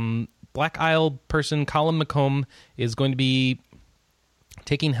 So, Black Isle person Colin McComb is going to be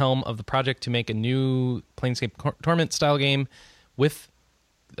taking helm of the project to make a new Planescape Torment style game with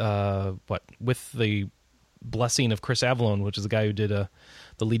the blessing of Chris Avellone, which is the guy who did the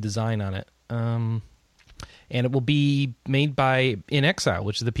lead design on it. And it will be made by In Exile,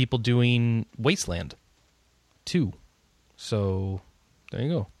 which is the people doing Wasteland 2. So there you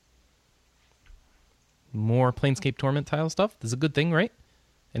go. More Planescape Torment tile stuff. This is a good thing, right?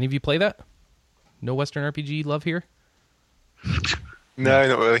 Any of you play that? No Western RPG love here? No,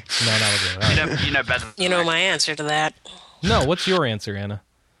 not really. No, not really. You know better. You know my answer to that. No, what's your answer, Anna?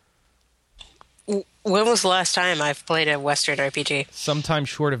 When was the last time I've played a Western RPG? Sometime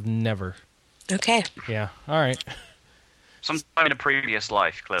short of never. Okay. Yeah, all right. Sometime in a previous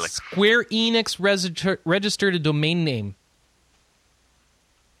life, clearly. Square Enix registered a domain name.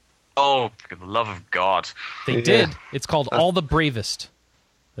 Oh, for the love of God. They did. It's called All the Bravest.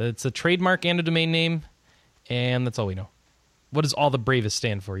 It's a trademark and a domain name, and that's all we know. What does All the Bravest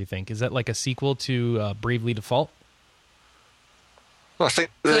stand for, you think? Is that like a sequel to Bravely Default? Well, I think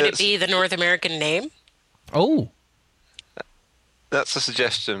Could it be the North American name? Oh. That's a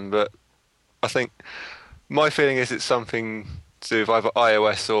suggestion, but I think my feeling is it's something to do with either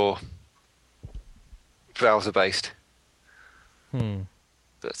iOS or browser-based.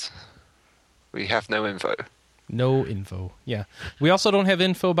 But we have no info. No info, yeah. We also don't have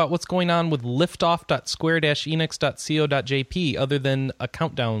info about what's going on with liftoff.square-enix.co.jp other than a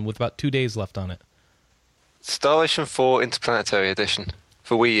countdown with about 2 days left on it. Star Ocean 4 Interplanetary Edition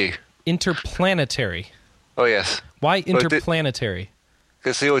for Wii U. Interplanetary. Oh, yes. Why interplanetary?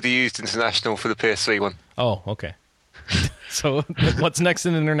 Because they already used International for the PS3 one. Oh, okay. So what's next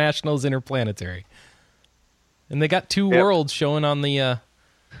in International is Interplanetary. And they got two worlds showing on the...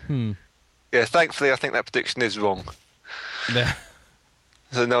 Yeah, thankfully I think that prediction is wrong. Yeah.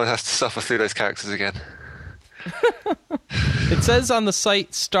 So no one has to suffer through those characters again. It says on the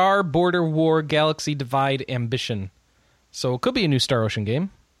site, Star, Border War, Galaxy Divide, Ambition. So it could be a new Star Ocean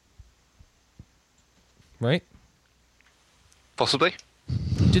game. Right? Possibly.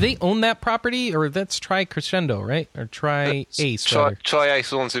 Do they own that property? Or that's Tri Crescendo, right? Or Tri Ace, Tri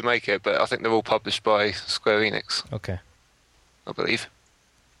Ace are the ones who make it, but I think they're all published by Square Enix. Okay. I believe.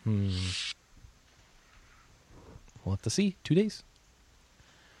 We'll have to see. 2 days.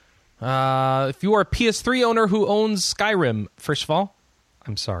 If you are a PS3 owner who owns Skyrim, first of all,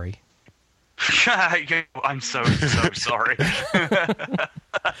 I'm sorry. I'm so sorry.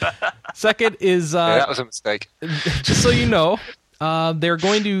 Second is... that was a mistake. Just so you know, they're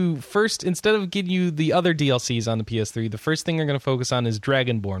going to first, instead of giving you the other DLCs on the PS3, the first thing they're going to focus on is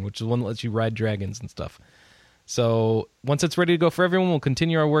Dragonborn, which is one that lets you ride dragons and stuff. So once it's ready to go for everyone, we'll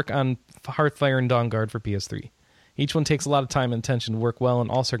continue our work on Hearthfire and Dawnguard for PS3. Each one takes a lot of time and attention to work well in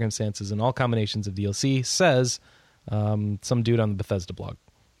all circumstances and all combinations of DLC, says some dude on the Bethesda blog.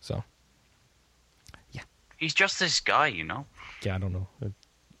 So, yeah. He's just this guy, you know? Yeah, I don't know.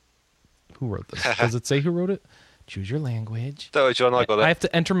 Who wrote this? Does it say who wrote it? Choose your language. No, John, I got it. I have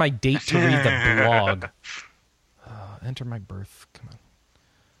to enter my date to read the blog. Enter my birth. Come on.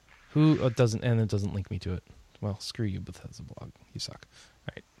 Who doesn't, and it doesn't link me to it. Well, screw you, Bethesda blog. You suck.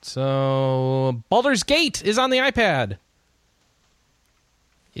 All right. So, Baldur's Gate is on the iPad.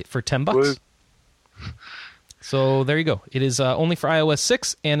 For $10. Woo. So, there you go. It is only for iOS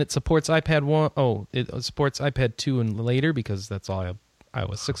 6, and it supports iPad 1. Oh, it supports iPad 2 and later, because that's all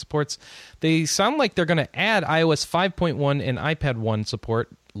iOS 6 supports. They sound like they're going to add iOS 5.1 and iPad 1 support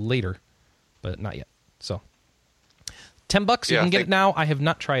later, but not yet. So, $10, you can get it now. I have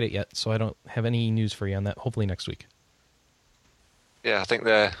not tried it yet, so I don't have any news for you on that. Hopefully next week. Yeah, I think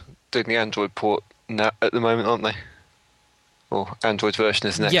they're doing the Android port now at the moment, aren't they? Or Android version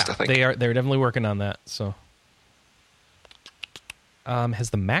is next, I think. They are. They're definitely working on that. So, has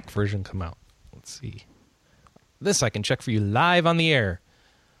the Mac version come out? Let's see. This I can check for you live on the air.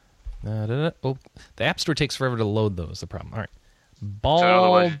 Oh, the App Store takes forever to load, though, is the problem. All right.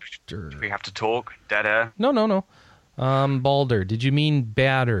 Baldur. So we have to talk? Dead air? No. Baldur. Did you mean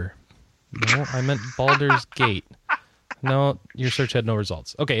batter? No, I meant Baldur's Gate. No, your search had no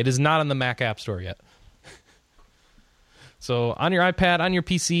results. Okay, it is not on the Mac App Store yet. So, on your iPad, on your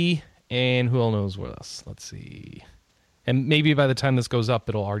PC, and who all knows what else? Let's see. And maybe by the time this goes up,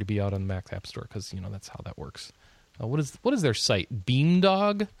 it'll already be out on the Mac App Store, because, that's how that works. What is their site?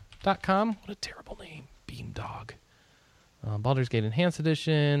 Beamdog.com? What a terrible name. Beamdog. Baldur's Gate Enhanced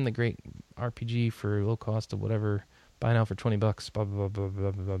Edition, the great RPG for low cost of whatever. Buy now for $20. Blah, blah, blah,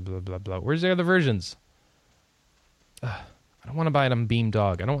 blah, blah, blah, blah, blah. Where's the other versions? I don't want to buy it on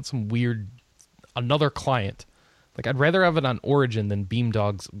Beamdog. I don't want some weird another client. Like, I'd rather have it on Origin than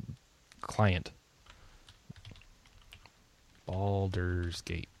Beamdog's client. Baldur's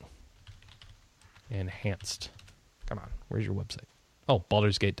Gate. Enhanced. Come on, where's your website? Oh,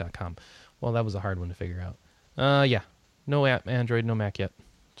 baldursgate.com. Well, that was a hard one to figure out. Yeah. No app, Android, no Mac yet.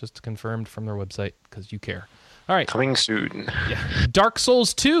 Just confirmed from their website, because you care. All right. Coming soon. Yeah. Dark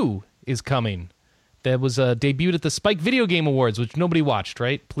Souls 2 is coming. That was debuted at the Spike Video Game Awards, which nobody watched,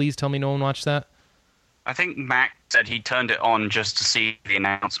 right? Please tell me no one watched that. I think Mac said he turned it on just to see the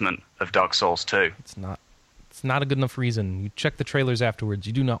announcement of Dark Souls 2. It's not a good enough reason. You check the trailers afterwards.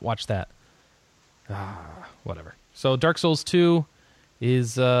 You do not watch that. Whatever. So Dark Souls 2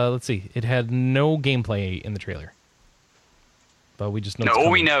 is, let's see, it had no gameplay in the trailer. But we just know it's all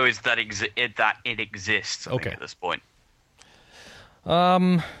coming. we know is that it exists, I think, at this point.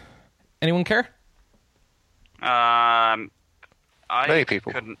 Anyone care? Many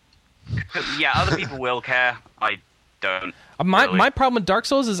people. Yeah, other people will care. I don't. My problem with Dark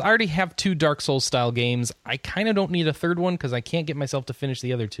Souls is I already have 2 Dark Souls style games. I kind of don't need a third one because I can't get myself to finish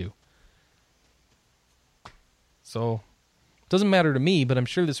the other 2. So, it doesn't matter to me, but I'm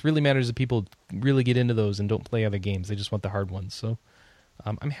sure this really matters to people who really get into those and don't play other games. They just want the hard ones. So,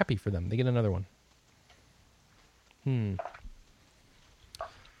 I'm happy for them. They get another one.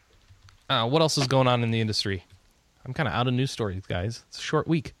 What else is going on in the industry? I'm kind of out of news stories, guys. It's a short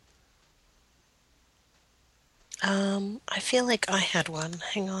week. I feel like I had one.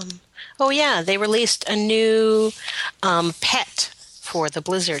 Hang on. Oh, yeah. They released a new pet for the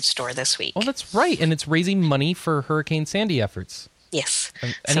Blizzard store this week. Oh, that's right. And it's raising money for Hurricane Sandy efforts. Yes.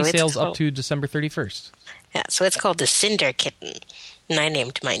 And any sales up to December 31st. Yeah, so it's called the Cinder Kitten. And I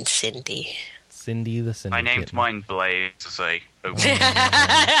named mine Cindy. Cindy the Cindy. I named kitten. mine Blaze as a.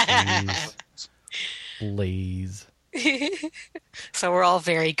 Blaze. So we're all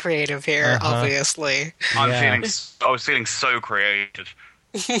very creative here, obviously. I was feeling so creative.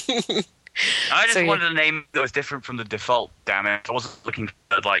 I just wanted a name that was different from the default. Damn it! I wasn't looking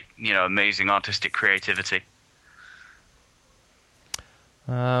for amazing artistic creativity.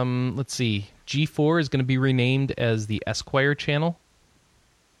 Let's see. G4 is going to be renamed as the Esquire channel.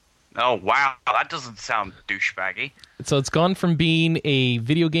 Oh wow, that doesn't sound douchebaggy. So it's gone from being a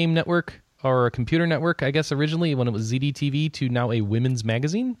video game network or a computer network, I guess originally when it was ZDTV, to now a women's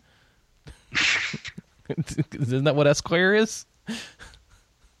magazine. Isn't that what Esquire is?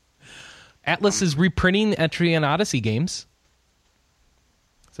 Atlas is reprinting Etrian Odyssey games.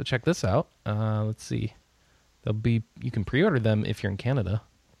 So check this out. Let's see. You can pre-order them if you're in Canada.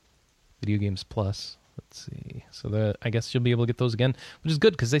 Video Games Plus. Let's see. So I guess you'll be able to get those again, which is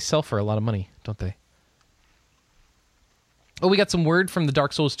good because they sell for a lot of money, don't they? Oh, we got some word from the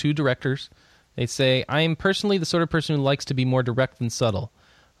Dark Souls 2 directors. They say, I am personally the sort of person who likes to be more direct than subtle.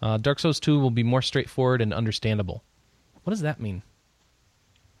 Dark Souls 2 will be more straightforward and understandable. What does that mean?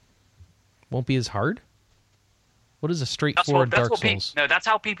 Won't be as hard? What is a straightforward Dark Souls? No, that's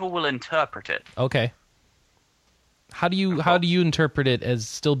how people will interpret it. Okay. How do you interpret it as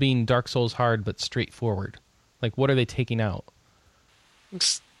still being Dark Souls hard but straightforward? Like, what are they taking out?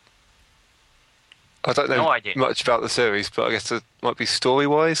 I don't know much about the series, but I guess it might be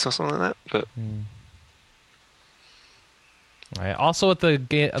story-wise or something like that. But All right. Also at the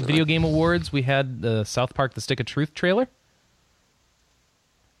Video Game Awards, we had the South Park: The Stick of Truth trailer.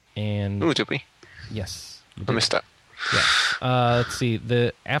 And did we? Yes. I missed that. Yeah. Let's see.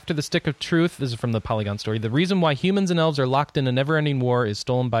 After the Stick of Truth, this is from the Polygon story. The reason why humans and elves are locked in a never-ending war is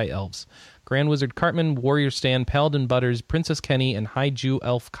stolen by elves. Grand Wizard Cartman, Warrior Stan, Paladin Butters, Princess Kenny, and High Jew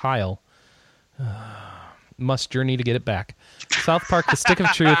Elf Kyle must journey to get it back. South Park: The Stick of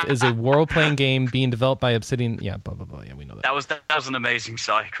Truth is a role-playing game being developed by Obsidian. Yeah, blah blah blah. Yeah, we know that. That was an amazing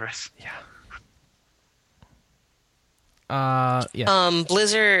site, Chris. Yeah.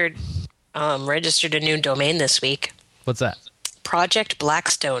 Blizzard registered a new domain this week. What's that?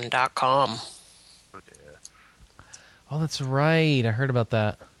 ProjectBlackstone.com. Oh, that's right. I heard about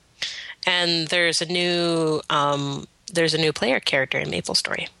that. And there's a new player character in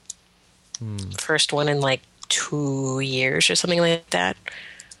MapleStory. First one in like 2 years or something like that.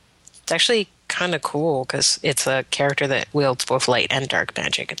 It's actually kind of cool because it's a character that wields both light and dark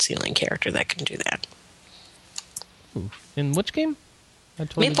magic. It's the only character that can do that. Ooh. In which game?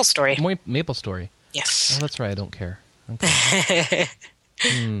 MapleStory. MapleStory. Yes. Oh, that's right. I don't care. Okay.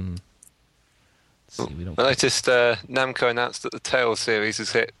 I noticed Namco announced that the Tales series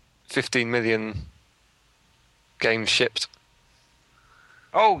has hit 15 million games shipped.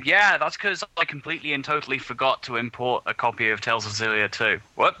 Oh, yeah, that's because I completely and totally forgot to import a copy of Tales of Xillia 2.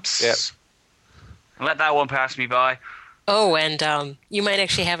 Whoops. Yep. Let that one pass me by. Oh, and you might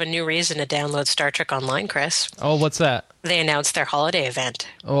actually have a new reason to download Star Trek Online, Chris. Oh, what's that? They announced their holiday event.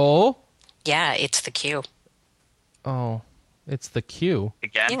 Oh? Yeah, it's the Q. Oh, it's the Q?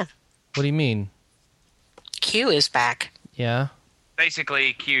 Again? Yeah. What do you mean? Q is back. Yeah?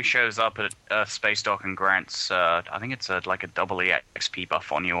 Basically, Q shows up at Space Dock and grants, I think it's like a double EXP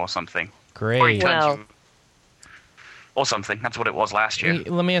buff on you or something. Great. Or something. That's what it was last year. Hey,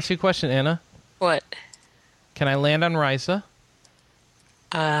 let me ask you a question, Anna. What? Can I land on Risa?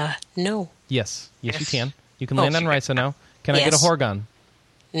 No. Yes, you can. You can land on Risa now. Can I get a Horgon?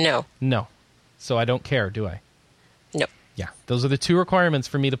 No. No. So I don't care, do I? No. Yeah, those are the two requirements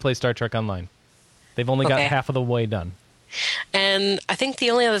for me to play Star Trek Online. They've only got half of the way done. And I think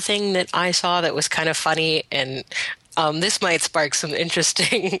the only other thing that I saw that was kind of funny, and this might spark some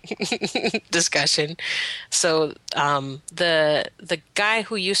interesting discussion. So the guy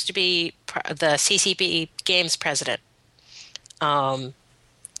who used to be the CCP Games president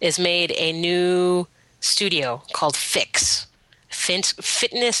has made a new studio called Fitness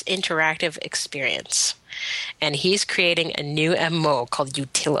Interactive Experience. And he's creating a new MMO called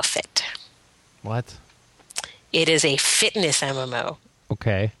Utilifit. What? It is a fitness MMO.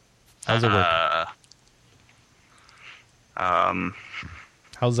 Okay. How's it work?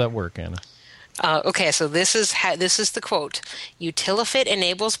 How's that work, Anna? Okay, so this is the quote. Utilifit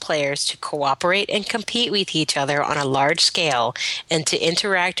enables players to cooperate and compete with each other on a large scale and to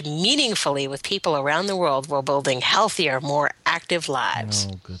interact meaningfully with people around the world while building healthier, more active lives.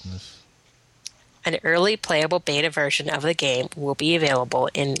 Oh, goodness. An early playable beta version of the game will be available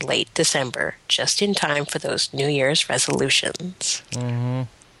in late December, just in time for those New Year's resolutions. Mm-hmm.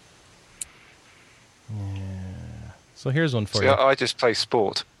 Yeah. So here's one for you. I just play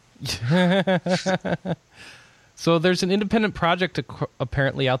sport. So there's an independent project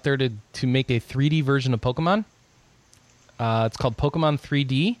apparently out there to make a 3D version of Pokemon. It's called Pokemon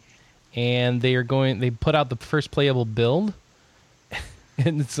 3D, and they put out the first playable build,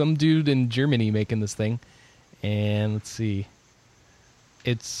 and some dude in Germany making this thing. And let's see,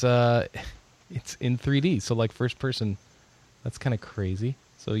 it's in 3D, so like first person. That's kind of crazy.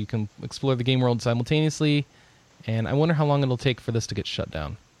 So you can explore the game world simultaneously, and I wonder how long it'll take for this to get shut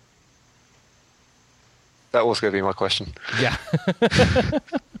down. That was going to be my question. Yeah.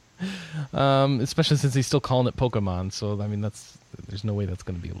 Especially since he's still calling it Pokemon, so I mean there's no way that's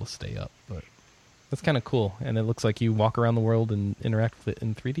going to be able to stay up. But that's kind of cool, and it looks like you walk around the world and interact with it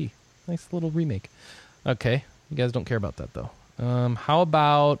in 3D. Nice little remake. Okay, you guys don't care about that though. How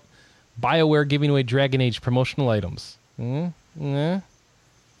about BioWare giving away Dragon Age promotional items? No.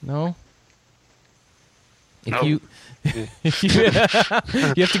 If you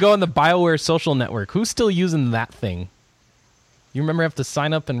have to go on the BioWare social network. Who's still using that thing? You remember have to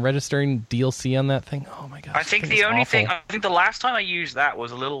sign up and registering DLC on that thing? Oh my gosh. I think the last time I used that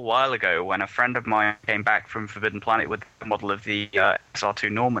was a little while ago when a friend of mine came back from Forbidden Planet with the model of the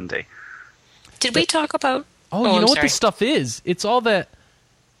SR2 Normandy. Did we talk about... Oh, you know what this stuff is? It's all that...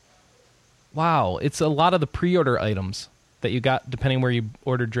 Wow, it's a lot of the pre-order items that you got depending where you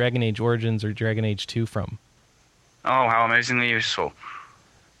ordered Dragon Age Origins or Dragon Age 2 from. Oh, how amazingly useful.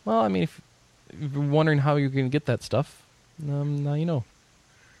 Well, I mean, if you're wondering how you're going to get that stuff, now you know.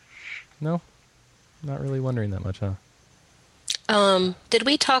 No? Not really wondering that much, huh? Did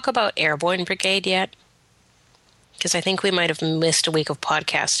we talk about Airborne Brigade yet? Because I think we might have missed a week of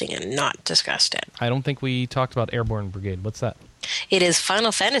podcasting and not discussed it. I don't think we talked about Airborne Brigade. What's that? It is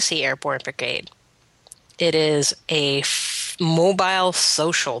Final Fantasy Airborne Brigade. It is a mobile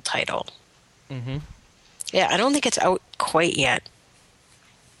social title. Mm-hmm. Yeah, I don't think it's out quite yet.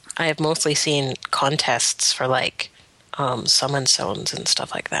 I have mostly seen contests for like summon zones and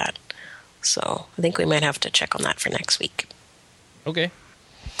stuff like that. So I think we might have to check on that for next week. Okay.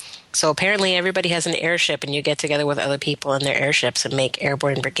 So apparently everybody has an airship and you get together with other people in their airships and make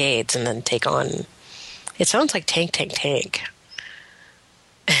airborne brigades and then take on... It sounds like tank.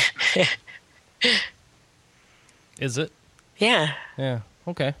 Is it? Yeah. Yeah,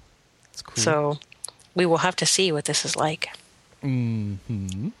 okay. It's cool. So we will have to see what this is like.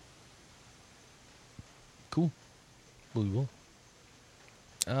 Mm-hmm. Cool. We will.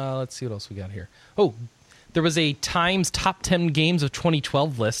 Let's see what else we got here. Oh, there was a Times Top 10 Games of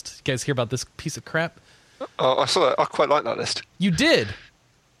 2012 list. You guys hear about this piece of crap? Oh, I saw that. I quite like that list. You did?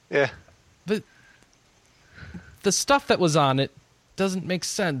 Yeah. But the stuff that was on it doesn't make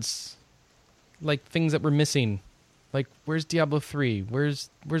sense. Like things that were missing. Like, where's Diablo 3? Where's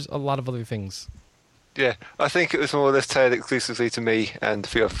a lot of other things? Yeah, I think it was more or less tailored exclusively to me and a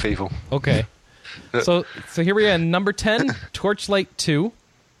few other people. Okay. So here we are. Number 10, Torchlight 2.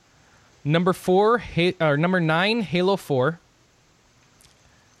 Number 9, Halo 4.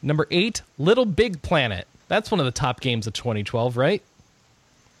 Number 8, Little Big Planet. That's one of the top games of 2012, right?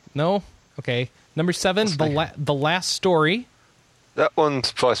 No? Okay. Number 7, The Last Story. That one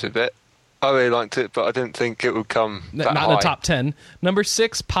surprised me a bit. I really liked it, but I didn't think it would come that Not high. in the top 10. Number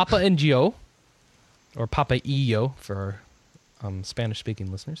 6, Papa and Gio. Or Papa y Yo for our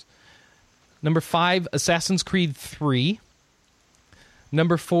Spanish-speaking listeners. Number 5, Assassin's Creed 3.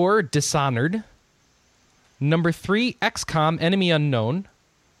 Number 4, Dishonored. Number 3, XCOM, Enemy Unknown.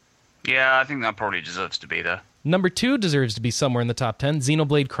 Yeah, I think that probably deserves to be there. Number 2 deserves to be somewhere in the top 10,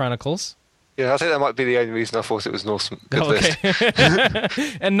 Xenoblade Chronicles. Yeah, I think that might be the only reason I thought it was an awesome good list.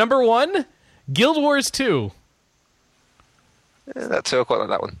 And number 1, Guild Wars 2. Yeah, that too, I quite like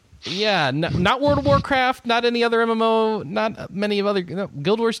that one. Yeah, not World of Warcraft, not any other MMO, not many of other... No,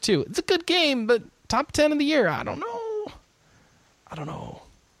 Guild Wars 2. It's a good game, but top 10 of the year, I don't know.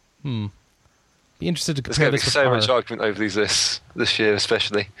 Be interested to compare this with There's going to be so much argument over these lists this year,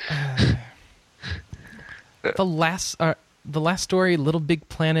 especially. The last story, Little Big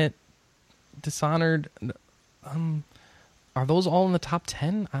Planet, Dishonored. Are those all in the top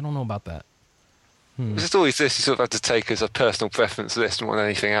 10? I don't know about that. It's just always this you sort of have to take as a personal preference list more than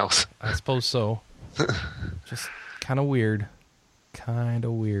anything else. I suppose so. Just kind of weird. All right,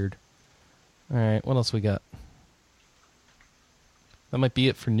 what else we got? That might be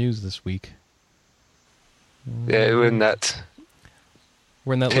it for news this week. Yeah, we're in that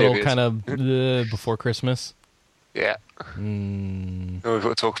little kind of before Christmas. Yeah. All we've got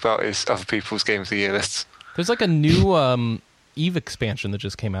to talk about is other people's Game of the Year lists. There's like a new EVE expansion that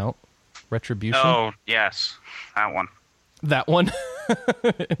just came out. Retribution. Oh, yes. That one. That one?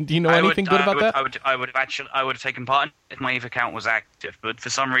 Do you know anything good about that? I would have taken part if my EVE account was active, but for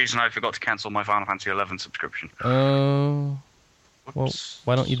some reason I forgot to cancel my Final Fantasy XI subscription. Oh. Well,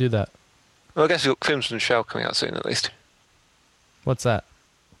 why don't you do that? Well, I guess you've got Crimson Shell coming out soon, at least. What's that?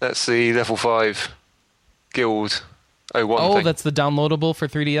 That's the level 5 Guild 01 Oh, thing. that's the downloadable for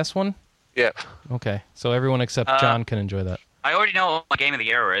 3DS one? Yep. Okay, so everyone except John can enjoy that. I already know what my game of the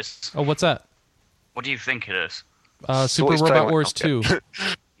year is. Oh, what's that? What do you think it is? Super Robot Wars 2.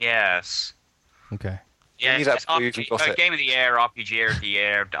 Yes. Okay. Yeah, You need it's that before you even got it. Game of the Year, RPG of the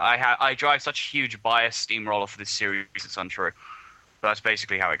Year. I drive such a huge bias steamroller for this series, it's untrue. But that's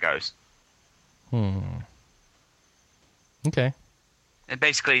basically how it goes. Okay. And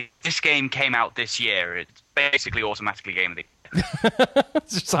basically, this game came out this year. It's basically automatically Game of the Year.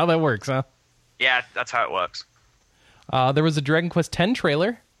 That's just how that works, huh? Yeah, that's how it works. There was a Dragon Quest X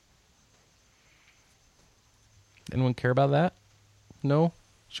trailer. Anyone care about that? No?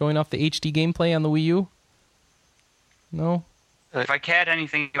 Showing off the HD gameplay on the Wii U? No? If I cared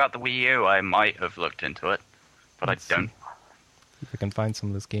anything about the Wii U, I might have looked into it. But I don't. See if I can find some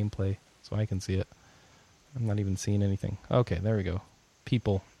of this gameplay so I can see it. I'm not even seeing anything. Okay, there we go.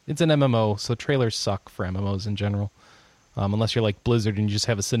 People. It's an MMO, so trailers suck for MMOs in general. Unless you're like Blizzard and you just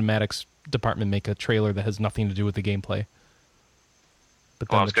have a cinematics department make a trailer that has nothing to do with the gameplay. But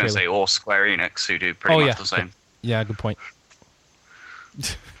Well, I was going to say, or Square Enix, who do pretty much the same. Yeah, good point.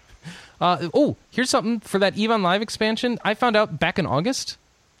 Here's something for that EVE on Live expansion. I found out back in August,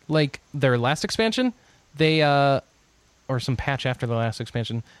 like their last expansion, they or some patch after the last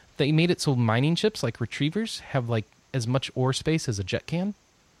expansion, they made it so mining ships like retrievers have like as much ore space as a jet can.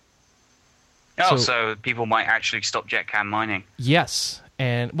 Oh, so people might actually stop jet can mining. Yes,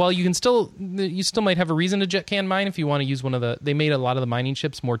 and well, you still might have a reason to jet can mine if you want to use one of the. They made a lot of the mining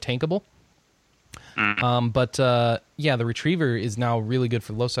ships more tankable. But the retriever is now really good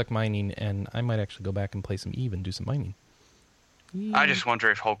for low-sec mining, and I might actually go back and play some EVE and do some mining. I just wonder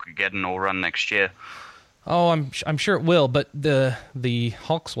if Hulkageddon will run next year. Oh, I'm sure it will, but the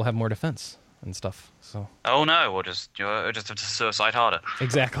Hulks will have more defense and stuff. So. Oh no, we'll just have to suicide harder.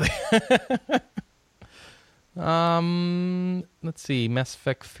 Exactly. Let's see. Mass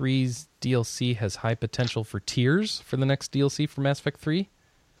Effect 3's DLC has high potential for tiers for the next DLC for Mass Effect 3.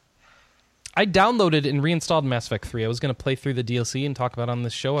 I downloaded and reinstalled Mass Effect 3. I was going to play through the DLC and talk about it on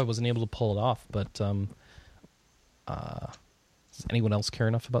this show. I wasn't able to pull it off, but does anyone else care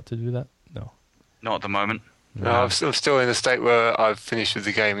enough about to do that? No. Not at the moment. No, I'm still in a state where I've finished with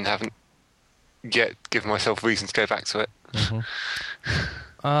the game and haven't yet given myself reason to go back to it.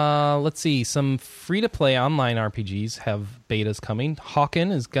 Let's see. Some free-to-play online RPGs have betas coming.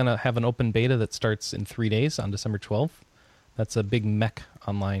 Hawken is going to have an open beta that starts in 3 days on December 12th. That's a big mech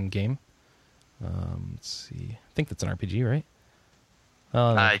online game. Let's see. I think that's an RPG, right?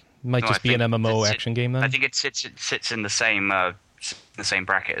 Might just be an MMO action game then. I think it sits in the same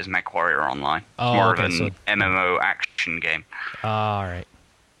bracket as MechWarrior Online. Oh, more okay, of an MMO action game. All right.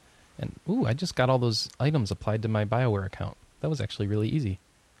 And I just got all those items applied to my BioWare account. That was actually really easy.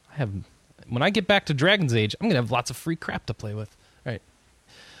 When I get back to Dragon's Age, I'm gonna have lots of free crap to play with. All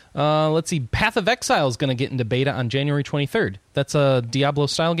right. Let's see. Path of Exile is gonna get into beta on January 23rd. That's a Diablo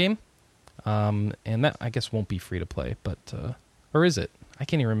style game. And that, I guess, won't be free to play, but or is it? I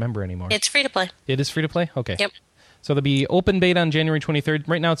can't even remember anymore. It's free to play. It is free to play? Okay. Yep. So there'll be open beta on January 23rd.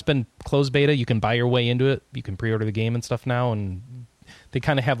 Right now it's been closed beta. You can buy your way into it. You can pre-order the game and stuff now, and they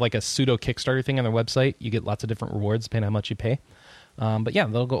kind of have like a pseudo Kickstarter thing on their website. You get lots of different rewards depending on how much you pay. But yeah,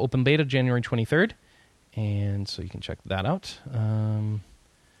 they'll go open beta January 23rd, and so you can check that out.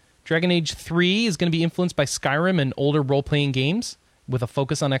 Dragon Age 3 is going to be influenced by Skyrim and older role-playing games with a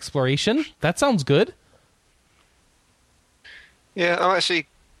focus on exploration. That sounds good. Yeah, I'm actually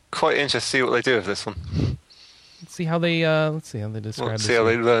quite interested to see what they do with this one. Let's see how they describe Let's this. see how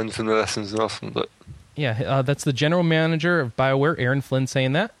they learn from the lessons of them. But yeah, that's the general manager of BioWare, Aaron Flynn,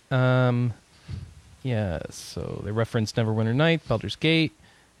 saying that. Yeah, so they referenced Neverwinter Night, Baldur's Gate,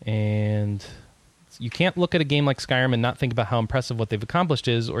 and you can't look at a game like Skyrim and not think about how impressive what they've accomplished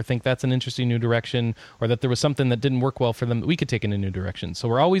is, or think that's an interesting new direction, or that there was something that didn't work well for them that we could take in a new direction. So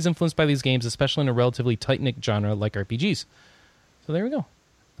we're always influenced by these games, especially in a relatively tight-knit genre like RPGs. So there we go.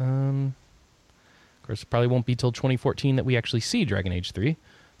 Of course, it probably won't be till 2014 that we actually see Dragon Age 3.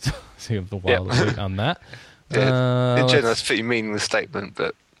 So you have the while to wait on that. yeah, in general, that's a pretty meaningless statement,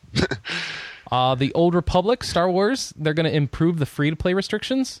 but... The Old Republic, Star Wars, they're going to improve the free-to-play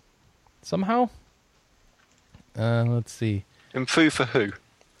restrictions somehow. Let's see. Improve for who?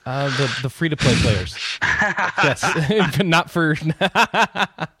 The free-to-play players. Yes, not for...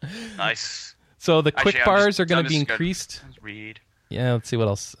 Nice. So the quick bars are going to be just increased. Read. Yeah, let's see what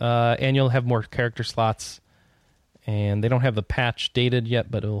else. And you'll have more character slots. And they don't have the patch dated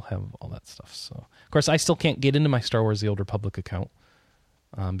yet, but it'll have all that stuff. So, of course, I still can't get into my Star Wars: The Old Republic account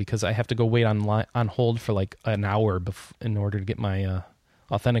because I have to go wait on hold for like an hour in order to get my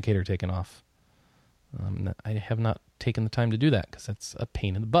authenticator taken off. I have not taken the time to do that because that's a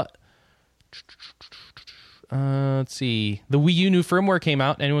pain in the butt. Let's see. The Wii U new firmware came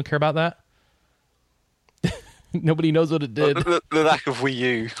out. Anyone care about that? Nobody knows what it did. The lack of Wii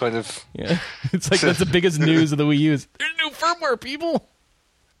U kind of... Yeah, it's like that's the biggest news of the Wii U is there's new firmware, people.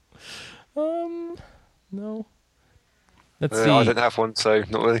 No. Let's see. I don't have one, so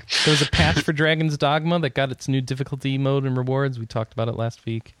not really. There was a patch for Dragon's Dogma that got its new difficulty mode and rewards. We talked about it last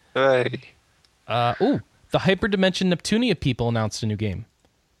week. Hey. The Hyperdimension Neptunia people announced a new game.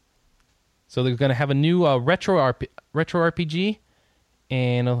 So they're going to have a new retro RPG,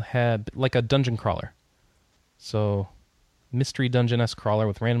 and it'll have like a dungeon crawler. So, mystery dungeon-esque crawler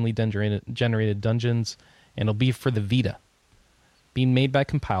with randomly generated dungeons, and it'll be for the Vita. Being made by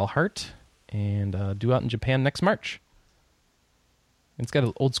Compile Heart, and due out in Japan next March. And it's got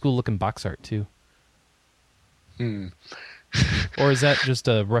an old-school-looking box art, too. Or is that just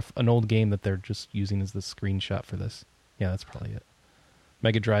an old game that they're just using as the screenshot for this? Yeah, that's probably it.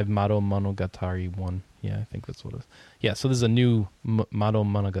 Mega Drive Mato Monogatari 1. Yeah, I think that's what it is. Yeah, so this is a new Mato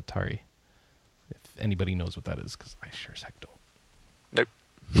Monogatari. If anybody knows what that is, because I sure as heck don't. Nope.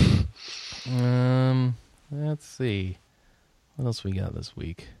 Let's see. What else we got this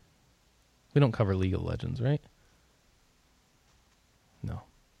week? We don't cover League of Legends, right? No.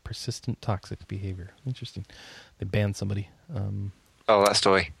 Persistent toxic behavior. Interesting. They banned somebody. Oh, that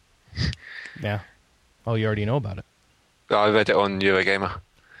story. Yeah. Oh, you already know about it. I read it on Eurogamer.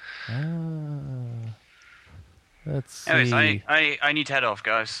 Let's see. Anyways, I need to head off,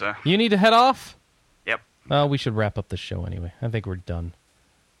 guys. So. You need to head off? Yep. Well, we should wrap up the show anyway. I think we're done.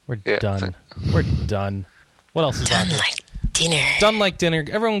 We're Yeah, done. We're done. What else is Done on here? like dinner. Done like dinner.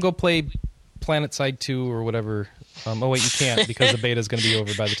 Everyone go play PlanetSide 2 or whatever. Oh, wait, you can't because the beta is going to be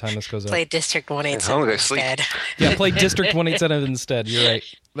over by the time this goes out. Play District I'm 187 gonna sleep. instead. Yeah, play District 187 instead. You're right.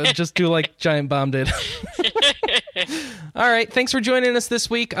 Let's just do like Giant Bomb did. All right. Thanks for joining us this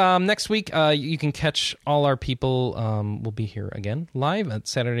week. Next week, you can catch all our people. We'll be here again live at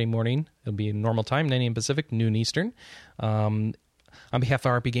Saturday morning. It'll be normal time, 9 a.m. Pacific, noon Eastern. On behalf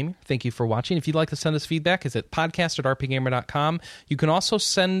of RP Gamer, thank you for watching. If you'd like to send us feedback, it's at podcast@rpgamer.com. You can also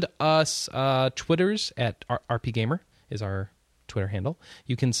send us Twitters at rpgamer is our Twitter handle.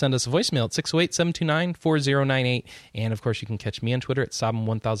 You can send us a voicemail at 608-729-4098. And, of course, you can catch me on Twitter at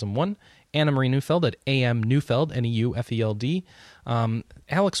Sobin1001. Anna Marie Neufeld at AM Neufeld, Neufeld.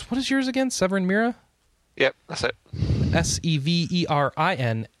 Alex, what is yours again? Severin Mira? Yep, that's it. SEVERINMIRA.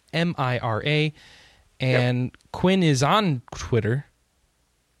 And Quinn is on Twitter.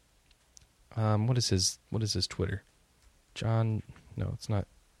 What is his Twitter? John? No, it's not.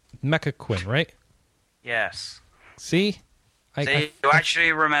 Mecha Quinn, right? Yes. See? You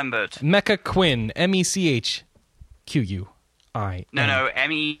actually remembered. Mecha Quinn. MECHQUI. No,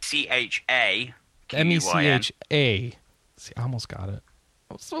 MECHA. MECHA. See, I almost got it.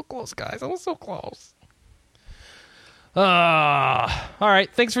 I was so close, guys. I was so close. All right.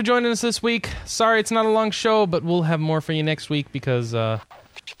 Thanks for joining us this week. Sorry it's not a long show, but we'll have more for you next week because,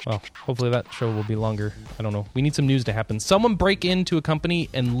 hopefully that show will be longer. I don't know. We need some news to happen. Someone break into a company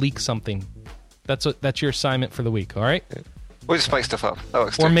and leak something. That's your assignment for the week, all right? Or just make stuff up. That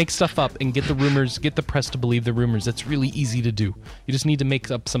works Or too. make stuff up and get the rumors, get the press to believe the rumors. That's really easy to do. You just need to make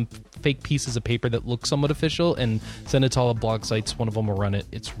up some fake pieces of paper that look somewhat official and send it to all the blog sites. One of them will run it.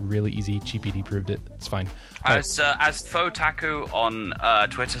 It's really easy. GPD proved it. It's fine. As Fotaku on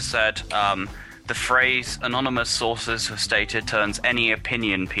Twitter said, the phrase "anonymous sources have stated" turns any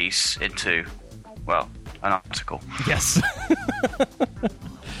opinion piece into, well, an article. Yes.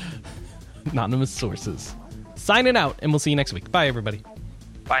 Anonymous sources. Signing out, and we'll see you next week. Bye, everybody.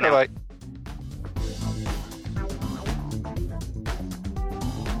 Bye now. Bye-bye.